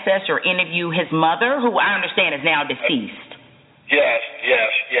have access or interview his mother, who I understand is now deceased. Yes.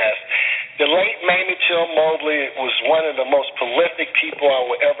 The late Mamie Till Mobley was one of the most prolific people I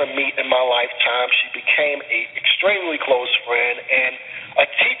will ever meet in my lifetime. She became an extremely close friend and a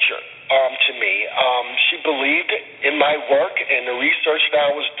teacher to me. She believed in my work and the research that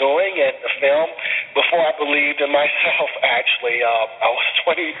I was doing and the film before I believed in myself, actually. I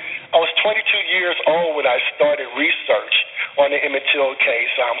was 22 years old when I started research on the Emmett Till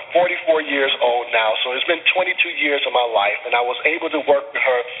case. I'm 44 years old now, so it's been 22 years of my life, and I was able to work with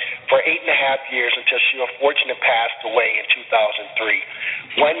her for 8.5 years until she unfortunately passed away in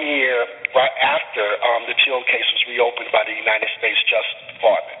 2003, 1 year right after the Till case was reopened by the United States Justice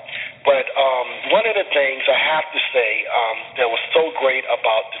Department. But one of the things I have to say that was so great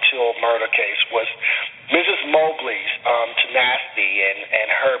about the Till murder case was Mrs. Mobley's tenacity and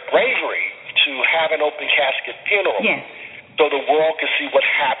her bravery to have an open casket funeral. Yes. So the world could see what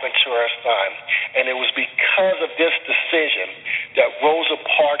happened to her son. And it was because of this decision that Rosa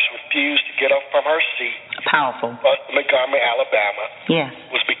Parks refused to get up from her seat. Powerful. In Montgomery, Alabama. Yes.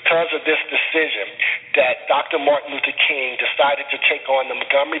 It was because of this decision that Dr. Martin Luther King decided to take on the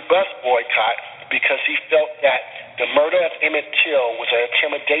Montgomery bus boycott because he felt that the murder of Emmett Till was an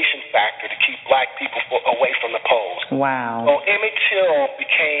intimidation factor to keep black people away from the polls. Wow. So Emmett Till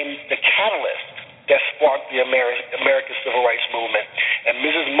became the catalyst that sparked the American Civil Rights Movement, and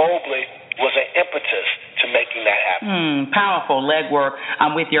Mrs. Mobley was an impetus to making that happen. Powerful legwork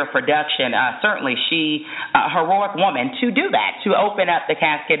with your production. Certainly, she, a heroic woman to do that, to open up the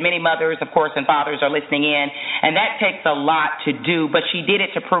casket. Many mothers, of course, and fathers are listening in, and that takes a lot to do, but she did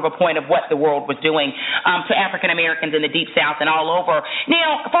it to prove a point of what the world was doing to African Americans in the Deep South and all over.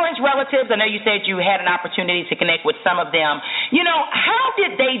 Now, for his relatives, I know you said you had an opportunity to connect with some of them. You know, how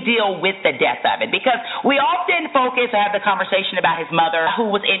did they deal with the death of it? Because we often focus, have the conversation about his mother who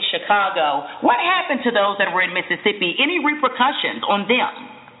was in Chicago. What happened to those that were in Mississippi? Any repercussions on them?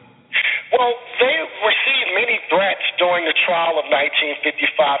 Well, they received many threats during the trial of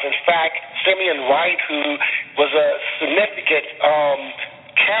 1955. In fact, Simeon Wright, who was a significant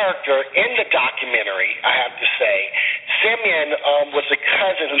character in the documentary, I have to say, Simeon was a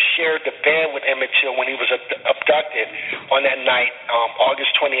cousin who shared the bed with Emmett Till when he was abducted on that night,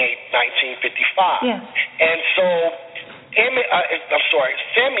 August 28, 1955. Yes. And so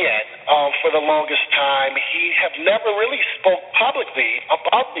Simeon, for the longest time, he had never really spoke publicly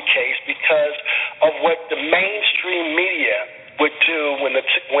about the case because of what the mainstream media would do when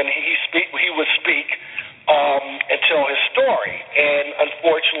he would speak and tell his story. And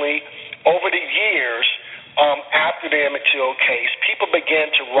unfortunately, over the years, after the Emmett Till case, people began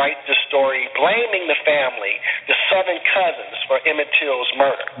to write the story blaming the family, the Southern cousins, for Emmett Till's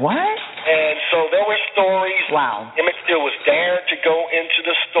murder. What? And so there were stories. Wow. Emmett Till was dared to go into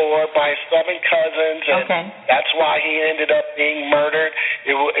the store by Southern cousins, and that's why he ended up being murdered.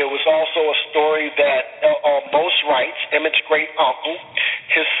 It was also a story that Mose Wright, Emmett's great uncle,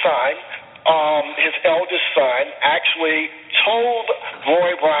 his son, his eldest son, actually told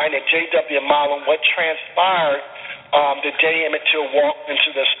Roy Bryant and J.W. Mullen what transpired the day Emmett Till walked into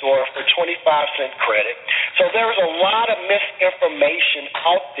the store for 25-cent credit. So there was a lot of misinformation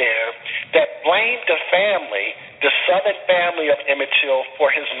out there that blamed the family, the Southern family of Emmett Till, for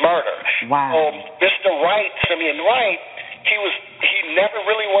his murder. Wow. Mr. Wright, Simeon Wright, he never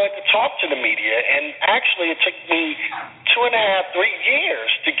really wanted to talk to the media, and actually it took me 2.5, 3 years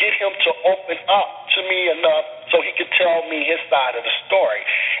to get him to open up to me enough so he could tell me his side of the story.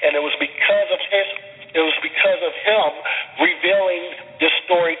 And it was because of him revealing this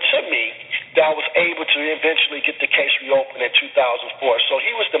story to me that I was able to eventually get the case reopened in 2004. So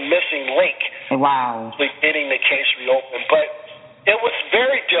he was the missing link. Wow. Getting the case reopened. But it was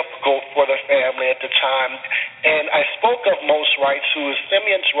very difficult for the family at the time, and I spoke of Mose Wright, who is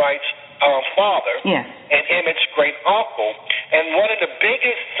Simeon Wright's father, and Emmett's great uncle. And one of the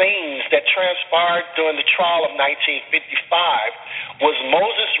biggest things that transpired during the trial of 1955 was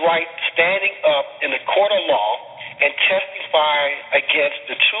Moses Wright standing up in the court of law and testifying against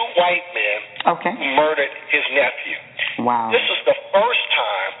the two white men who murdered his nephew. Wow. This is the first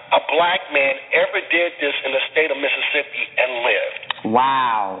time a black man ever did this in the state of Mississippi and lived.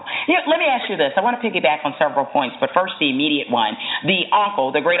 Wow. Let me ask you this. I want to piggyback on several points, but first the immediate one. The uncle,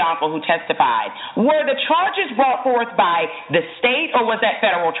 the great uncle who testified, were the charges brought forth by the state, or was that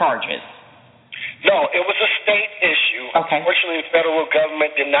federal charges? No, it was a state issue. Unfortunately, the federal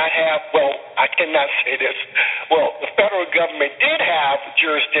government did not have, I cannot say this. The federal government did have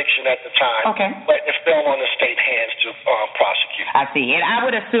jurisdiction at the time, but it fell on the state hands to prosecute. I see. And I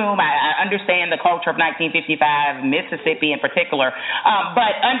would assume, I understand the culture of 1955, Mississippi in particular,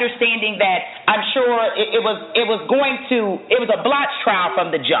 but understanding that I'm sure it was a blotch trial from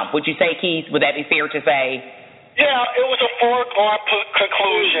the jump. Would you say, Keith? Would that be fair to say? Yeah, it was a foregone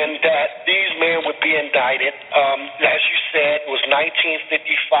conclusion that these men would be indicted. As you said, it was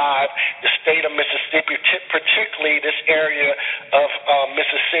 1955. The state of Mississippi, particularly this area of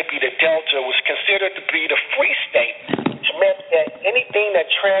Mississippi, the Delta, was considered to be the free state, which meant that anything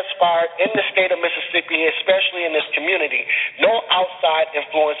that transpired in the state of Mississippi, especially in this community, no outside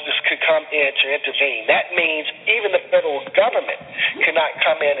influences could come in to intervene. That means even the federal government cannot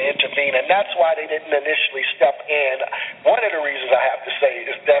come in and intervene, and that's why they didn't initially step in. One of the reasons I have to say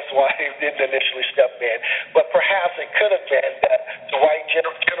is that's why they didn't initially step in. But perhaps it could have been that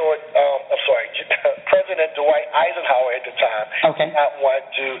President Dwight Eisenhower at the time did not want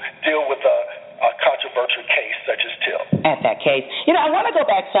to deal with a controversial case such as Till. At that case. I want to go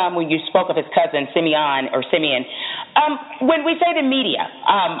back some when you spoke of his cousin, Simeon. When we say the media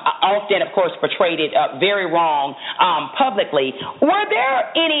often, of course, portrayed it very wrong publicly, were there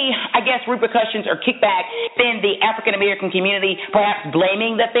any, repercussions or kickback in the African-American community, perhaps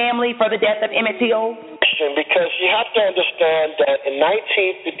blaming the family for the death of Emmett Till? question because you have to understand that in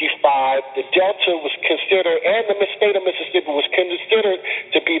 1955, the Delta was considered, and the state of Mississippi was considered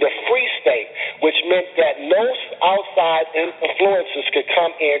to be the free state, which meant that no outside influences could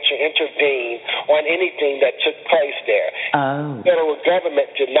come in to intervene on anything that took place there. Oh. The federal government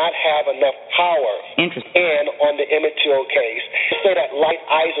did not have enough power and on the Emmett Till case. Say that like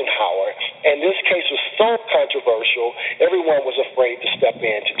Eisenhower, and this case was so controversial, everyone was afraid to step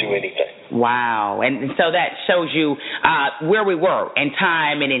in to do anything. Wow. And so that shows you where we were in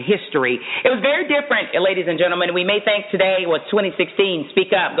time and in history. It was very different, ladies and gentlemen. We may think today was 2016,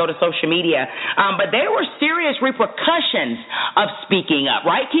 speak up, go to social media. But there were serious repercussions of speaking up,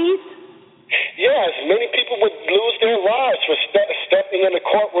 right, Keith? Yes, many people would lose their lives for stepping in the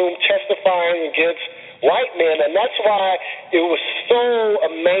courtroom testifying against white men, and that's why it was so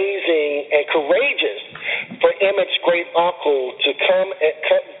amazing and courageous for Emmett's great uncle to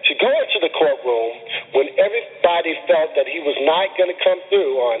go into the courtroom when everybody felt that he was not going to come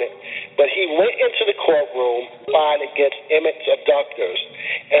through on it, but he went into the courtroom fighting against Emmett's abductors,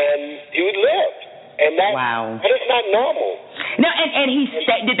 and he lived. And that is not normal. No, and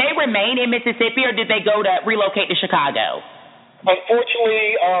did they remain in Mississippi or did they go to relocate to Chicago?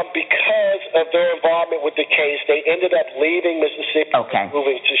 Unfortunately, because of their involvement with the case, they ended up leaving Mississippi and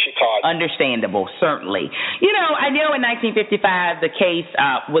moving to Chicago. Understandable, certainly. You know, I know in 1955 the case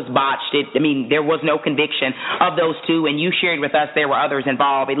was botched. There was no conviction of those two, and you shared with us there were others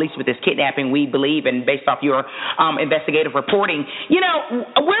involved, at least with this kidnapping, we believe, and based off your investigative reporting. You know,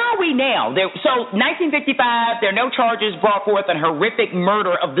 where are we now? So 1955, there are no charges brought forth on horrific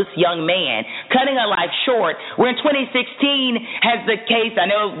murder of this young man, cutting a life short. We're in 2016. Has the case, I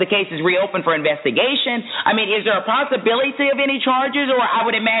know the case is reopened for investigation. Is there a possibility of any charges, or I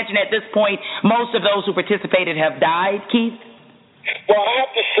would imagine at this point most of those who participated have died, Keith? Well, I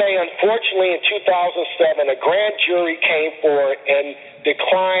have to say, unfortunately, in 2007, a grand jury came forward and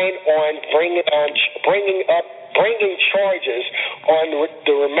declined on bringing charges on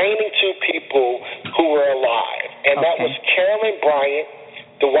the remaining two people who were alive, and that was Carolyn Bryant,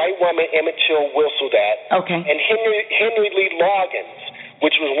 the white woman Emmett Till whistled at, and Henry Lee Loggins,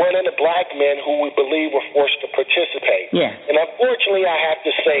 which was one of the black men who we believe were forced to participate. Yeah. And unfortunately, I have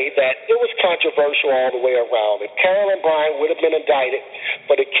to say that it was controversial all the way around. If Carolyn Bryant would have been indicted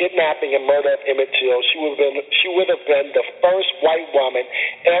for the kidnapping and murder of Emmett Till, she would have been the first white woman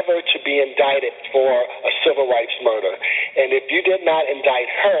ever to be indicted for a civil rights murder. And if you did not indict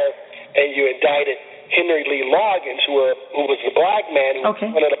her and you indicted Henry Lee Loggins, who was the black man,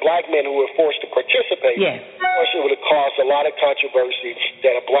 one of the black men who were forced to participate, of course it would have caused a lot of controversy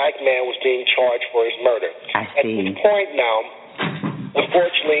that a black man was being charged for his murder. At this point now,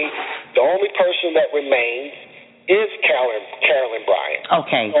 unfortunately, the only person that remains is Carolyn Bryant.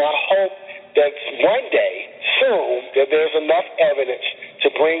 So I hope that one day, soon, that there's enough evidence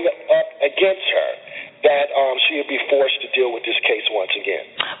to bring up against her that she would be forced to deal with this case once again.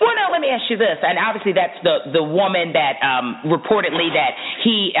 Well, now, let me ask you this, and obviously that's the woman that reportedly that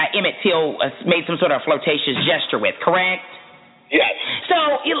Emmett Till made some sort of flirtatious gesture with, correct? Yes. So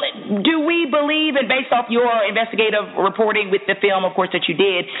do we believe, and based off your investigative reporting with the film, of course, that you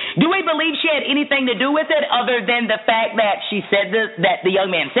did, do we believe she had anything to do with it other than the fact that she said this, that the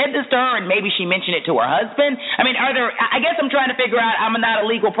young man said this to her, and maybe she mentioned it to her husband? I guess I'm trying to figure out, I'm not a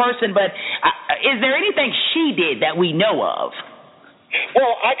legal person, but is there anything she did that we know of?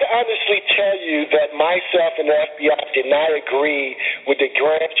 Well, I can honestly tell you that myself and the FBI did not agree with the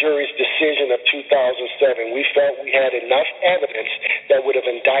grand jury's decision of 2007. We felt we had enough evidence that would have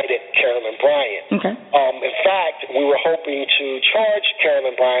indicted Carolyn Bryant. In fact, we were hoping to charge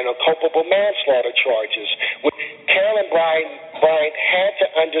Carolyn Bryant on culpable manslaughter charges. Carolyn Bryant had to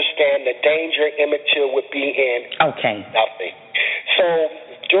understand the danger Emmett Till would be in. Nothing. So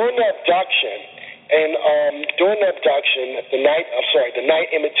during the abduction, the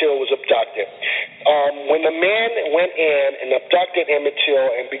night Emmett Till was abducted, when the men went in and abducted Emmett Till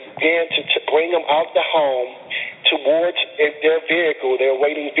and began to bring him out the home towards their vehicle, their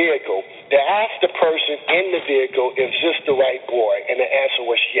waiting vehicle, they asked the person in the vehicle, is this the right boy? And the answer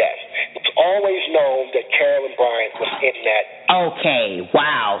was yes. It's always known that Carolyn Bryant was in that.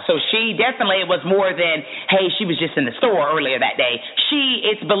 Wow. So she definitely was more than, hey, she was just in the store earlier that day.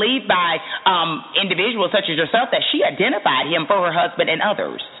 It's believed by individuals such as yourself that she identified him for her husband and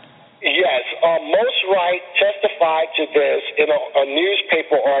others. Yes, Most Wright testified to this in a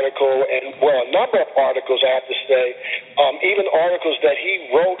newspaper article, and a number of articles, I have to say, even articles that he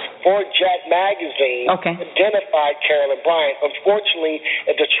wrote for Jet Magazine, identified Carolyn Bryant. Unfortunately,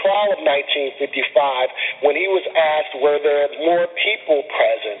 at the trial of 1955, when he was asked were there more people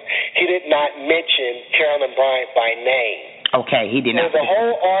present, he did not mention Carolyn Bryant by name. Okay, he did not. So the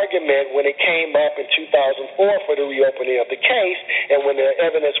whole argument when it came up in 2004 for the reopening of the case, and when the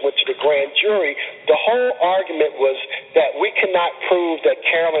evidence went to the grand jury, the whole argument was that we cannot prove that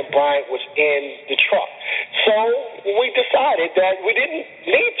Carolyn Bryant was in the truck. So we decided that we didn't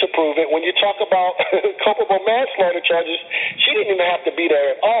need to prove it. When you talk about culpable manslaughter charges, she didn't even have to be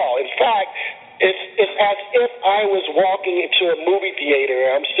there at all. In fact, it's as if I was walking into a movie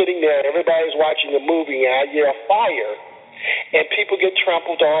theater, I'm sitting there, everybody's watching a movie, and I hear a fire, and people get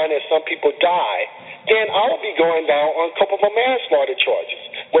trampled on and some people die, then I'll be going down on culpable manslaughter charges.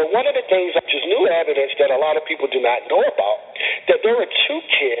 Well, one of the things, which is new evidence that a lot of people do not know about, that there were two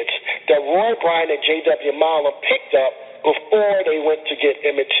kids that Roy Bryant and J.W. Marlin picked up before they went to get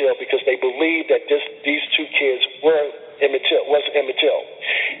Emmett Till, because they believed that these two kids were Emmett Till.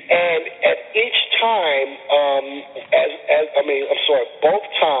 And at each time, both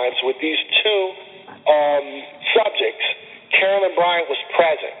times with these two subjects, Carolyn Bryant was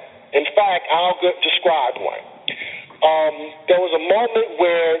present. In fact, I'll describe one. There was a moment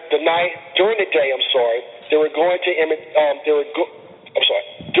where during the day, they were going to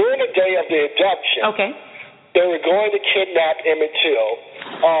during the day of the abduction, they were going to kidnap Emmett Till.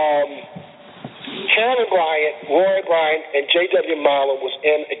 Carolyn Bryant, Roy Bryant, and J.W. Marlin was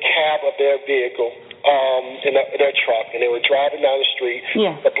in a cab of their vehicle, in their truck, and they were driving down the street.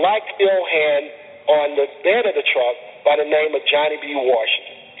 Yeah. The black field hand on the bed of the truck by the name of Johnny B.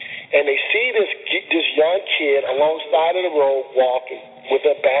 Washington. And they see this young kid alongside of the road walking with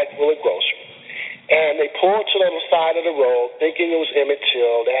a bag full of groceries. And they pulled to the side of the road thinking it was Emmett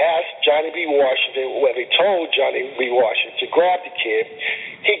Till. They asked Johnny B. Washington, they told Johnny B. Washington to grab the kid.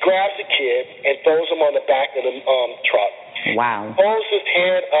 He grabs the kid and throws him on the back of the truck. Wow. Pulls his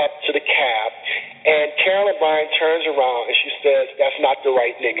hand up to the cab, and Carolyn Bryant turns around and she says, "That's not the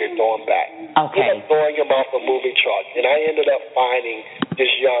right nigger, throw him back." Okay. Ended up throwing him off a moving truck, and I ended up finding this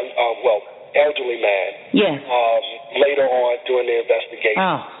young, elderly man. Yes. Later on during the investigation.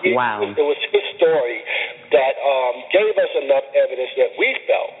 Oh, wow. It was his story that gave us enough evidence that we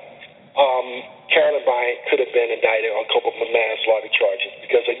felt Carolyn Bryant could have been indicted on culpable manslaughter charges,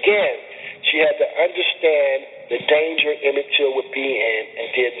 because again, she had to understand the danger Emmett Till would be in and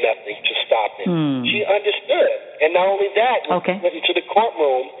did nothing to stop it. She understood. And not only that, when she went into the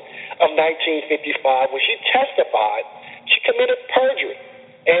courtroom of 1955, when she testified, she committed perjury.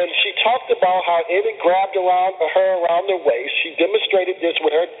 And she talked about how Emmett grabbed her around the waist. She demonstrated this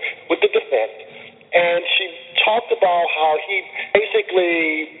with the defense. And she talked about how he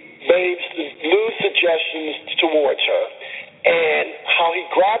basically made lewd suggestions towards her, and how he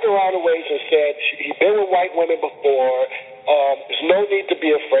grabbed her around the waist and said he'd been with white women before, there's no need to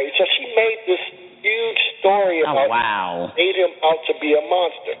be afraid. So she made this huge story about made him out to be a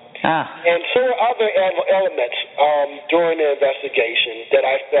monster. And so were other elements during the investigation that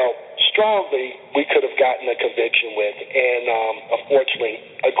I felt strongly we could have gotten a conviction with, and unfortunately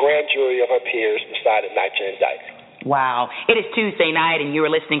a grand jury of our peers decided not to indict. Wow. It is Tuesday night, and you're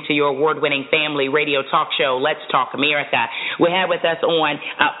listening to your award-winning family radio talk show, Let's Talk America. We have with us on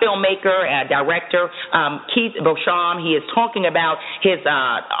filmmaker, director, Keith Beauchamp. He is talking about his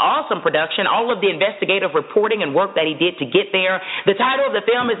awesome production, all of the investigative reporting and work that he did to get there. The title of the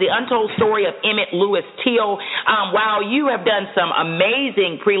film is The Untold Story of Emmett Lewis Till. Wow, you have done some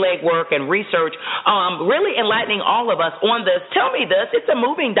amazing pre-leg work and research, really enlightening all of us on this. Tell me this. It's a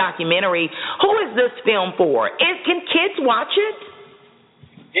moving documentary. Who is this film for? Can kids watch it?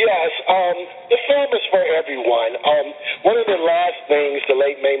 Yes, the film is for everyone. One of the last things the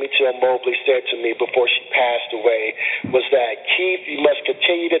late Mamie Till Mobley said to me before she passed away was that, Keith, you must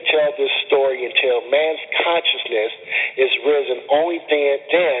continue to tell this story until man's consciousness is risen. Only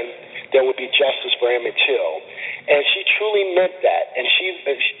then there will be justice for Emmett Till. And she truly meant that. And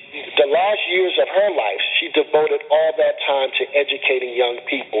the last years of her life, she devoted all that time to educating young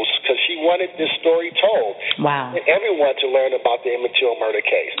people because she wanted this story told. Wow. And everyone to learn about the Emmett Till murder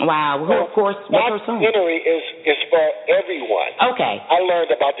case. Wow. Who, of course, what's her song? Documentary is for everyone. Okay. I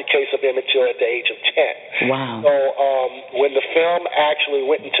learned about the case of Emmett Till at the age of 10. Wow. So when the film actually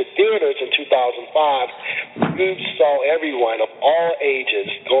went into theaters in 2005, you saw everyone of all ages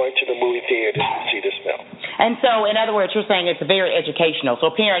going to the movie theaters to see this film. And so, in other words, you're saying it's very educational. So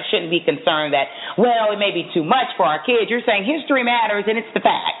parents shouldn't be concerned that, well, it may be too much for our kids. You're saying history matters and it's the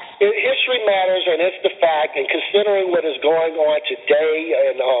facts. History matters and it's the fact. And considering what is going on today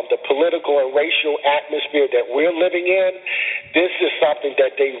and the political and racial atmosphere that we're living in, this is something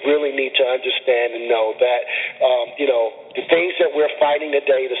that they really need to understand and know that, the things that we're fighting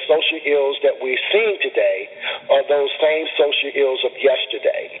today, the social ills that we're seeing today, are those same social ills of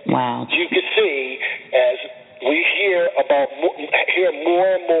yesterday. Wow. You can see as we hear more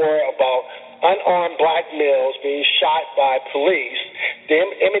and more about unarmed black males being shot by police,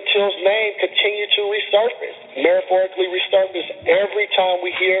 Emmett Till's name continued to resurface, metaphorically resurface every time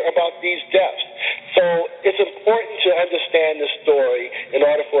we hear about these deaths. So it's important to understand this story in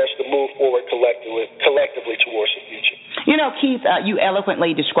order for us to move forward collectively towards the future. Keith, you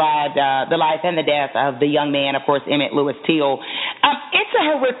eloquently described the life and the death of the young man, of course, Emmett Lewis Till. It's a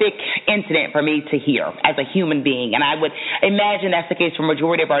horrific incident for me to hear as a human being, and I would imagine that's the case for a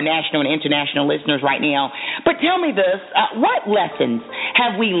majority of our national and international listeners right now. But tell me this, what lessons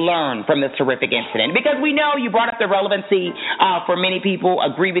have we learned from this horrific incident? Because we know you brought up the relevancy for many people,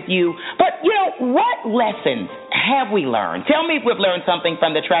 agree with you, but, what lessons have we learned? Tell me if we've learned something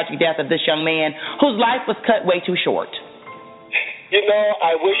from the tragic death of this young man whose life was cut way too short.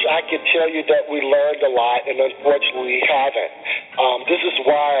 I wish I could tell you that we learned a lot, and unfortunately we haven't. This is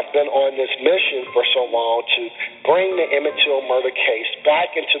why I've been on this mission for so long, to bring the Emmett Till murder case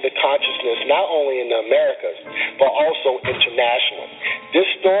back into the consciousness, not only in the Americas, but also internationally. This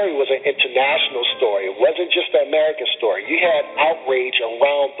story was an international story. It wasn't just an American story. You had outrage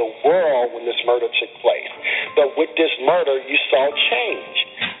around the world when this murder took place. But with this murder, you saw change.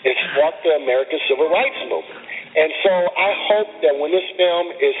 It sparked the American Civil Rights Movement. And so I hope that when this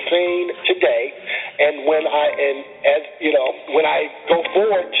film is seen today, and when I go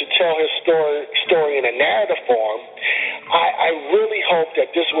forward to tell his story in a narrative form, I really hope that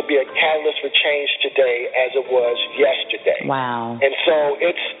this will be a catalyst for change today as it was yesterday. Wow. And so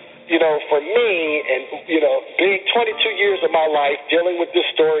it's, for me, and, being 22 years of my life dealing with this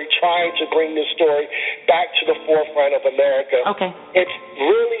story, trying to bring this story back to the forefront of America, it's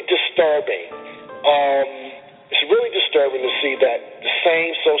really disturbing. It's really disturbing to see that the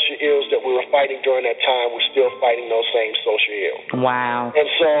same social ills that we were fighting during that time, we're still fighting those same social ills. Wow. And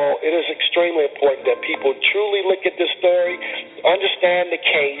so it is extremely important that people truly look at this story, understand the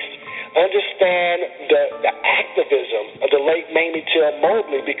case, understand the activism of the late Mamie Till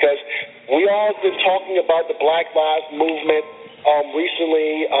Mobley, because we all have been talking about the Black Lives Movement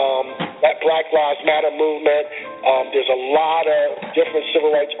recently, that Black Lives Matter movement. There's a lot of different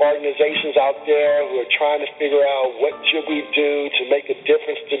civil rights organizations out there who are trying to figure out what should we do to make a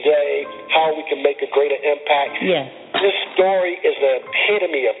difference today, how we can make a greater impact. Yes. This story is an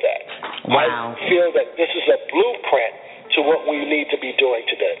epitome of that. Wow. I feel that this is a blueprint to what we need to be doing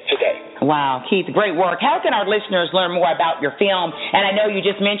today. Wow, Keith, great work. How can our listeners learn more about your film? And I know you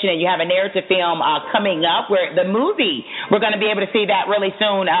just mentioned that you have a narrative film coming up, where the movie, we're going to be able to see that really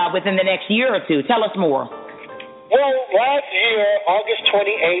soon, within the next year or two. Tell us more. Well, last year, August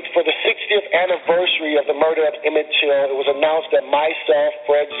 28th, for the 60th anniversary of the murder of Emmett Till, it was announced that myself,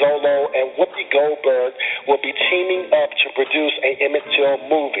 Fred Zolo, and Whoopi Goldberg will be teaming up to produce an Emmett Till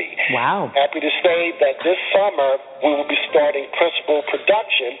movie. Wow. Happy to say that this summer we will be starting principal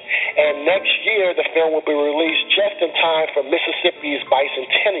production, and next year the film will be released just in time for Mississippi's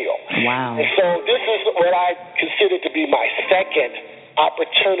bicentennial. Wow. And so this is what I consider to be my second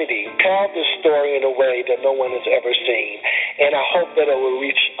opportunity to tell this story in a way that no one has ever seen, and I hope that it will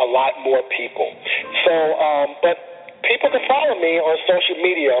reach a lot more people. So, but people can follow me on social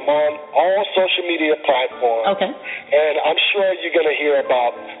media. I'm on all social media platforms. Okay. And I'm sure you're going to hear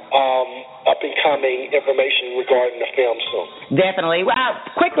about up-and-coming information regarding the film soon. Definitely. Well,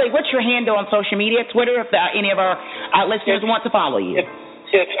 quickly, what's your handle on social media, Twitter, if any of our listeners want to follow you?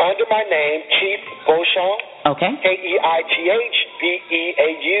 It's under my name, Keith Beauchamp. Okay. KeithBeaucha,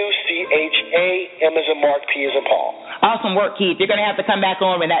 M as in Mark, P as in Paul. Awesome work, Keith. You're going to have to come back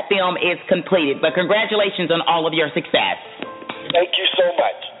on when that film is completed. But congratulations on all of your success. Thank you so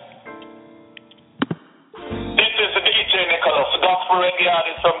much. This is the DJ Nicholas, gospel reggae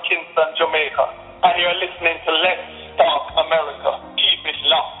artist from Kingston, Jamaica. And you're listening to Let's Talk America. Keep it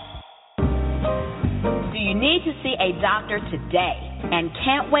locked. Do you need to see a doctor today and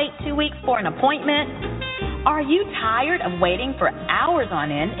can't wait 2 weeks for an appointment? Are you tired of waiting for hours on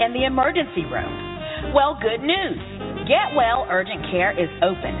end in the emergency room? Well, good news. Get Well Urgent Care is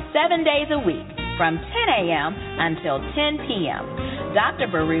open 7 days a week from 10 a.m. until 10 p.m. Dr.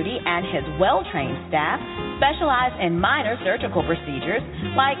 Baruti and his well-trained staff specialize in minor surgical procedures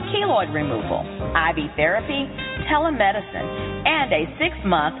like keloid removal, IV therapy, telemedicine, and a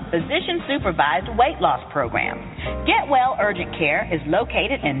 6-month physician-supervised weight loss program. Get Well Urgent Care is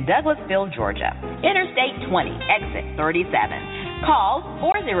located in Douglasville, Georgia, Interstate 20, exit 37. Call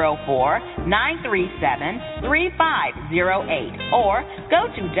 404-937-3508 or go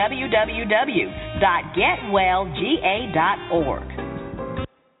to www.getwellga.org.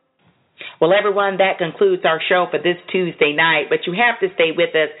 Well, everyone, that concludes our show for this Tuesday night, but you have to stay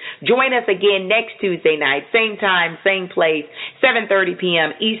with us. Join us again next Tuesday night, same time, same place, 7:30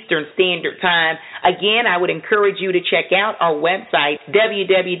 p.m. Eastern Standard Time. Again, I would encourage you to check out our website,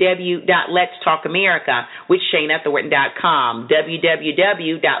 www.letstalkamerica.com,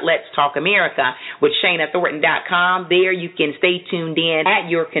 www.letstalkamerica.com. There you can stay tuned in at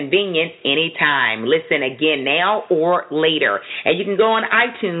your convenience anytime. Listen again now or later. And you can go on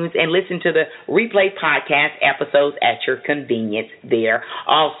iTunes and listen to the replay podcast episodes at your convenience there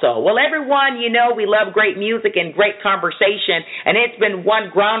also. Well, everyone, you know we love great music and great conversation, and it's been one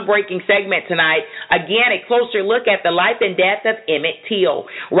groundbreaking segment tonight. Again, a closer look at the life and death of Emmett Till.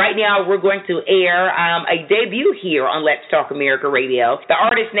 Right now, we're going to air a debut here on Let's Talk America Radio. The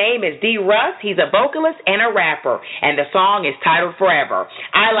artist's name is D. Russ. He's a vocalist and a rapper, and the song is titled Forever.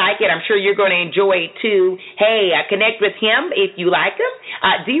 I like it. I'm sure you're going to enjoy it, too. Hey, connect with him if you like him.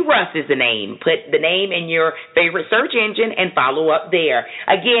 D. Russ is the name. Put the name in your favorite search engine and follow up there.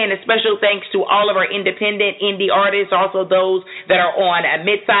 Again, a special thanks to all of our independent indie artists, also those that are on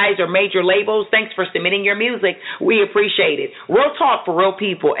mid-size or major labels. Thanks for submitting your music. We appreciate it. Real talk for real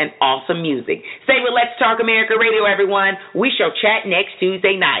people and awesome music. Stay with Let's Talk America Radio, everyone. We shall chat next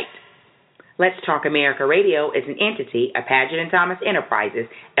Tuesday night. Let's Talk America Radio is an entity of Padgett and Thomas Enterprises,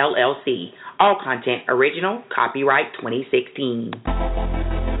 LLC. All content original, copyright 2016.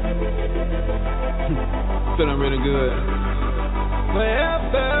 Feeling really good.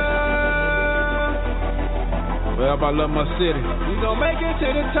 Forever. I love my city. We gon' make it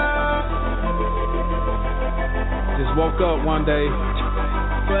to the top. Just woke up one day.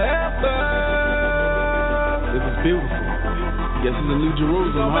 Forever. It was beautiful. Guess it's a New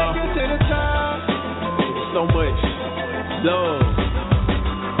Jerusalem, huh? Make it to the top. So much love.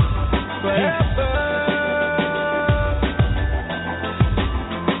 Forever.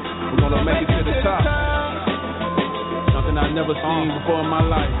 We're gonna make it to the top. Something I've never seen before in my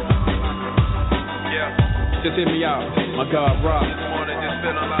life. Yeah. Just hit me out. My God, rock. This morning just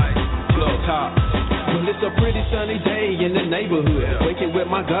feeling like club top. Well, it's a pretty sunny day in the neighborhood. Waking with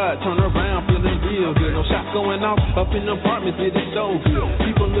my God, turn around, feeling real good. No shots going off up in the apartments, it is so good.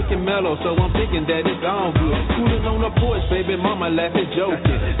 People looking mellow, so I'm thinking that it's all good. Cooling on the porch, baby mama laughing,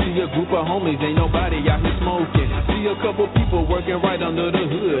 joking. See a group of homies, ain't nobody out here smoking. See a couple people working right under the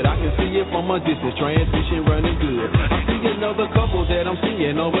hood. I can see it from a distance, transmission running good. I see another couple that I'm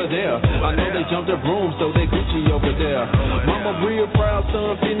seeing over there. I know they jumped the broom, so they Gucci over there. Mama real proud,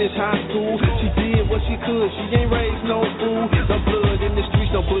 son finished high school. She did what she could, she ain't raised no fool. No blood in the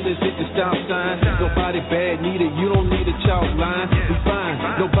streets, no bullets hit the stop sign. Nobody bad needed, you don't need a chalk line. We fine,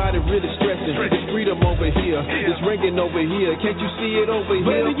 nobody really stressing. It's freedom over here, it's ringing over here. Can't you see it over here?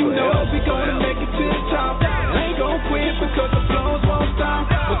 Baby, you know we gonna make it to the top. I ain't gonna quit because the flows won't stop.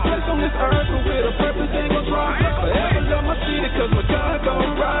 The place on this earth but with a purpose ain't gonna drop. Forever love my city cause my God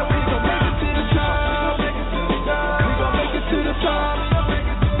gon' ride. We gon' make it to the top. We gon' make it to the top. We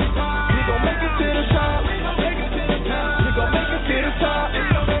gon' make it to the top. We gon' make it to the top. We gon' make it to the top.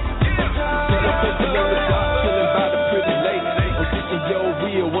 See, I'm focused on the top, chillin' by the pretty lake. I'm kicking your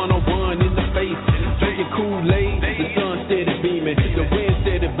real 101 in the face. Drinking Kool-Aid, the sun steady beaming, the wind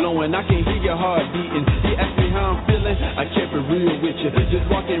steady blowing. I can hear your heart beating. You ask me how I'm feeling, I kept it real with you. Just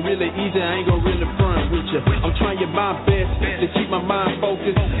walking really easy, I ain't gon' really front with you. I'm trying my best to keep my mind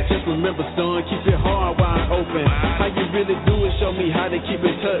focused. Just remember, son, keep your heart wide open. How you really do it, show me how to keep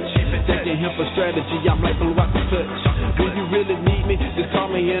in touch. That can help a strategy, I'm like blue out the touch. When you really need me, just call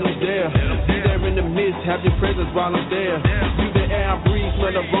me and I'm there. Be there in the midst, have your presence while I'm there. You the air I breathe,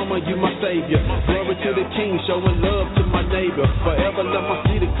 smell the aroma, you my savior. Glory to the King, showing love to my neighbor. Forever love my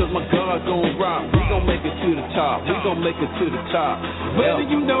city, cause my God gon' rock. We gon' make it to the top, we gon' make it to the top. Whether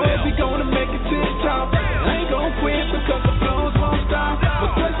you know it, we gonna make it to the top. I ain't gon' quit because the flows won't stop.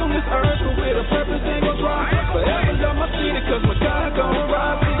 My place on this earth, but with a purpose ain't gon' drop. Forever love my city, cause my God gon'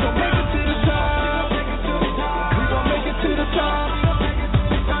 rock. We gon' make it to the top. We gon' make it to the top.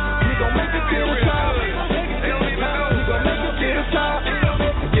 We gon' make it to the top. We gon' make it to the top.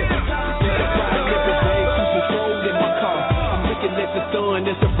 The sun,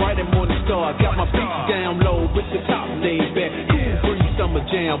 it's a bright and morning star. Got my feet down low with the top laid back. Cool breeze, summer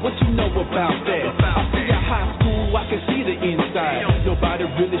jam. What you know about that? I see a high school, I can see the inside. Nobody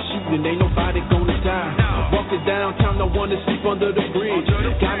really shooting, ain't nobody gonna die. Walking downtown, no one to sleep under the bridge.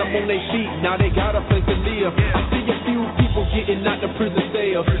 Got them on their feet, now they got a place to live. I see a few people getting out the prison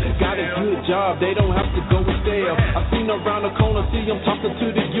cell. Got a good job, they don't have to go and sell. I seen around the corner, see them talking to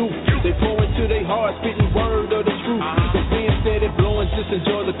the youth. They pour into their heart, spitting word of the truth. The wind steady blowing, just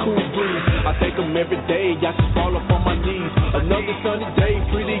enjoy the cool breeze. I thank them every day, I just fall up on my knees. Another sunny day,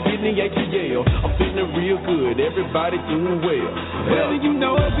 pretty in the ATL. I'm feeling real good, everybody doing well. Well, you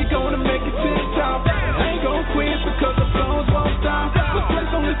know we gonna make it to the top. I ain't gonna quit because the flows won't stop. The place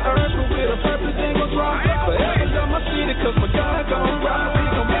on this earth, but with a purpose ain't gonna drop. Forever love my city, cause my God gon' rock. We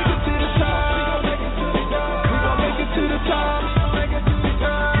gon' make it to the top. We gon' make it to the top. We gon' make it to the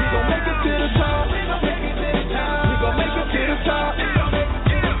top. We gon' make it to the top. We gon' make it to the top.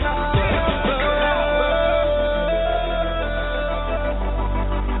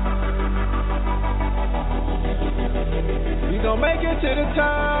 We gon' make it to the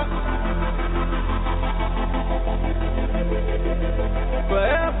top.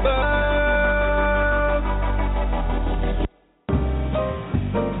 Forever.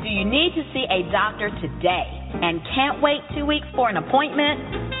 Do you need to see a doctor today and can't wait 2 weeks for an appointment?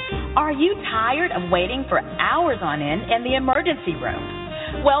 Are you tired of waiting for hours on end in the emergency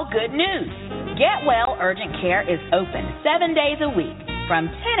room? Well, good news. Get Well Urgent Care is open 7 days a week from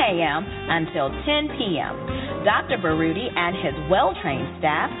 10 a.m. until 10 p.m. Dr. Baruti and his well-trained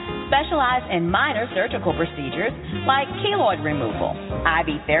staff specialize in minor surgical procedures like keloid removal,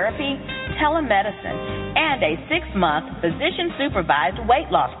 IV therapy, telemedicine, and a 6-month physician-supervised weight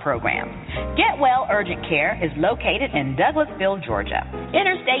loss program. Get Well Urgent Care is located in Douglasville, Georgia,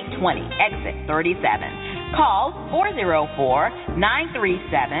 Interstate 20, Exit 37. Call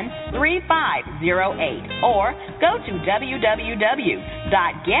 404-937-3508 or go to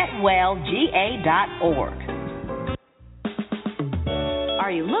www.getwellga.org. Are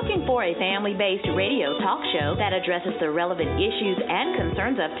you looking for a family-based radio talk show that addresses the relevant issues and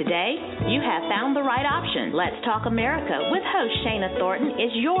concerns of today? You have found the right option. Let's Talk America with host Shana Thornton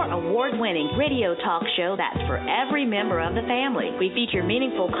is your award-winning radio talk show that's for every member of the family. We feature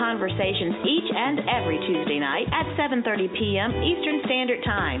meaningful conversations each and every Tuesday night at 7:30 p.m. Eastern Standard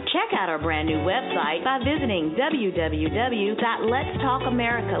Time. Check out our brand new website by visiting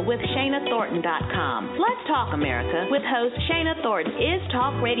www.letstalkamerica.com. Let's Talk America with host Shana Thornton is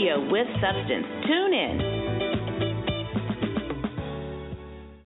talk radio with substance. Tune in.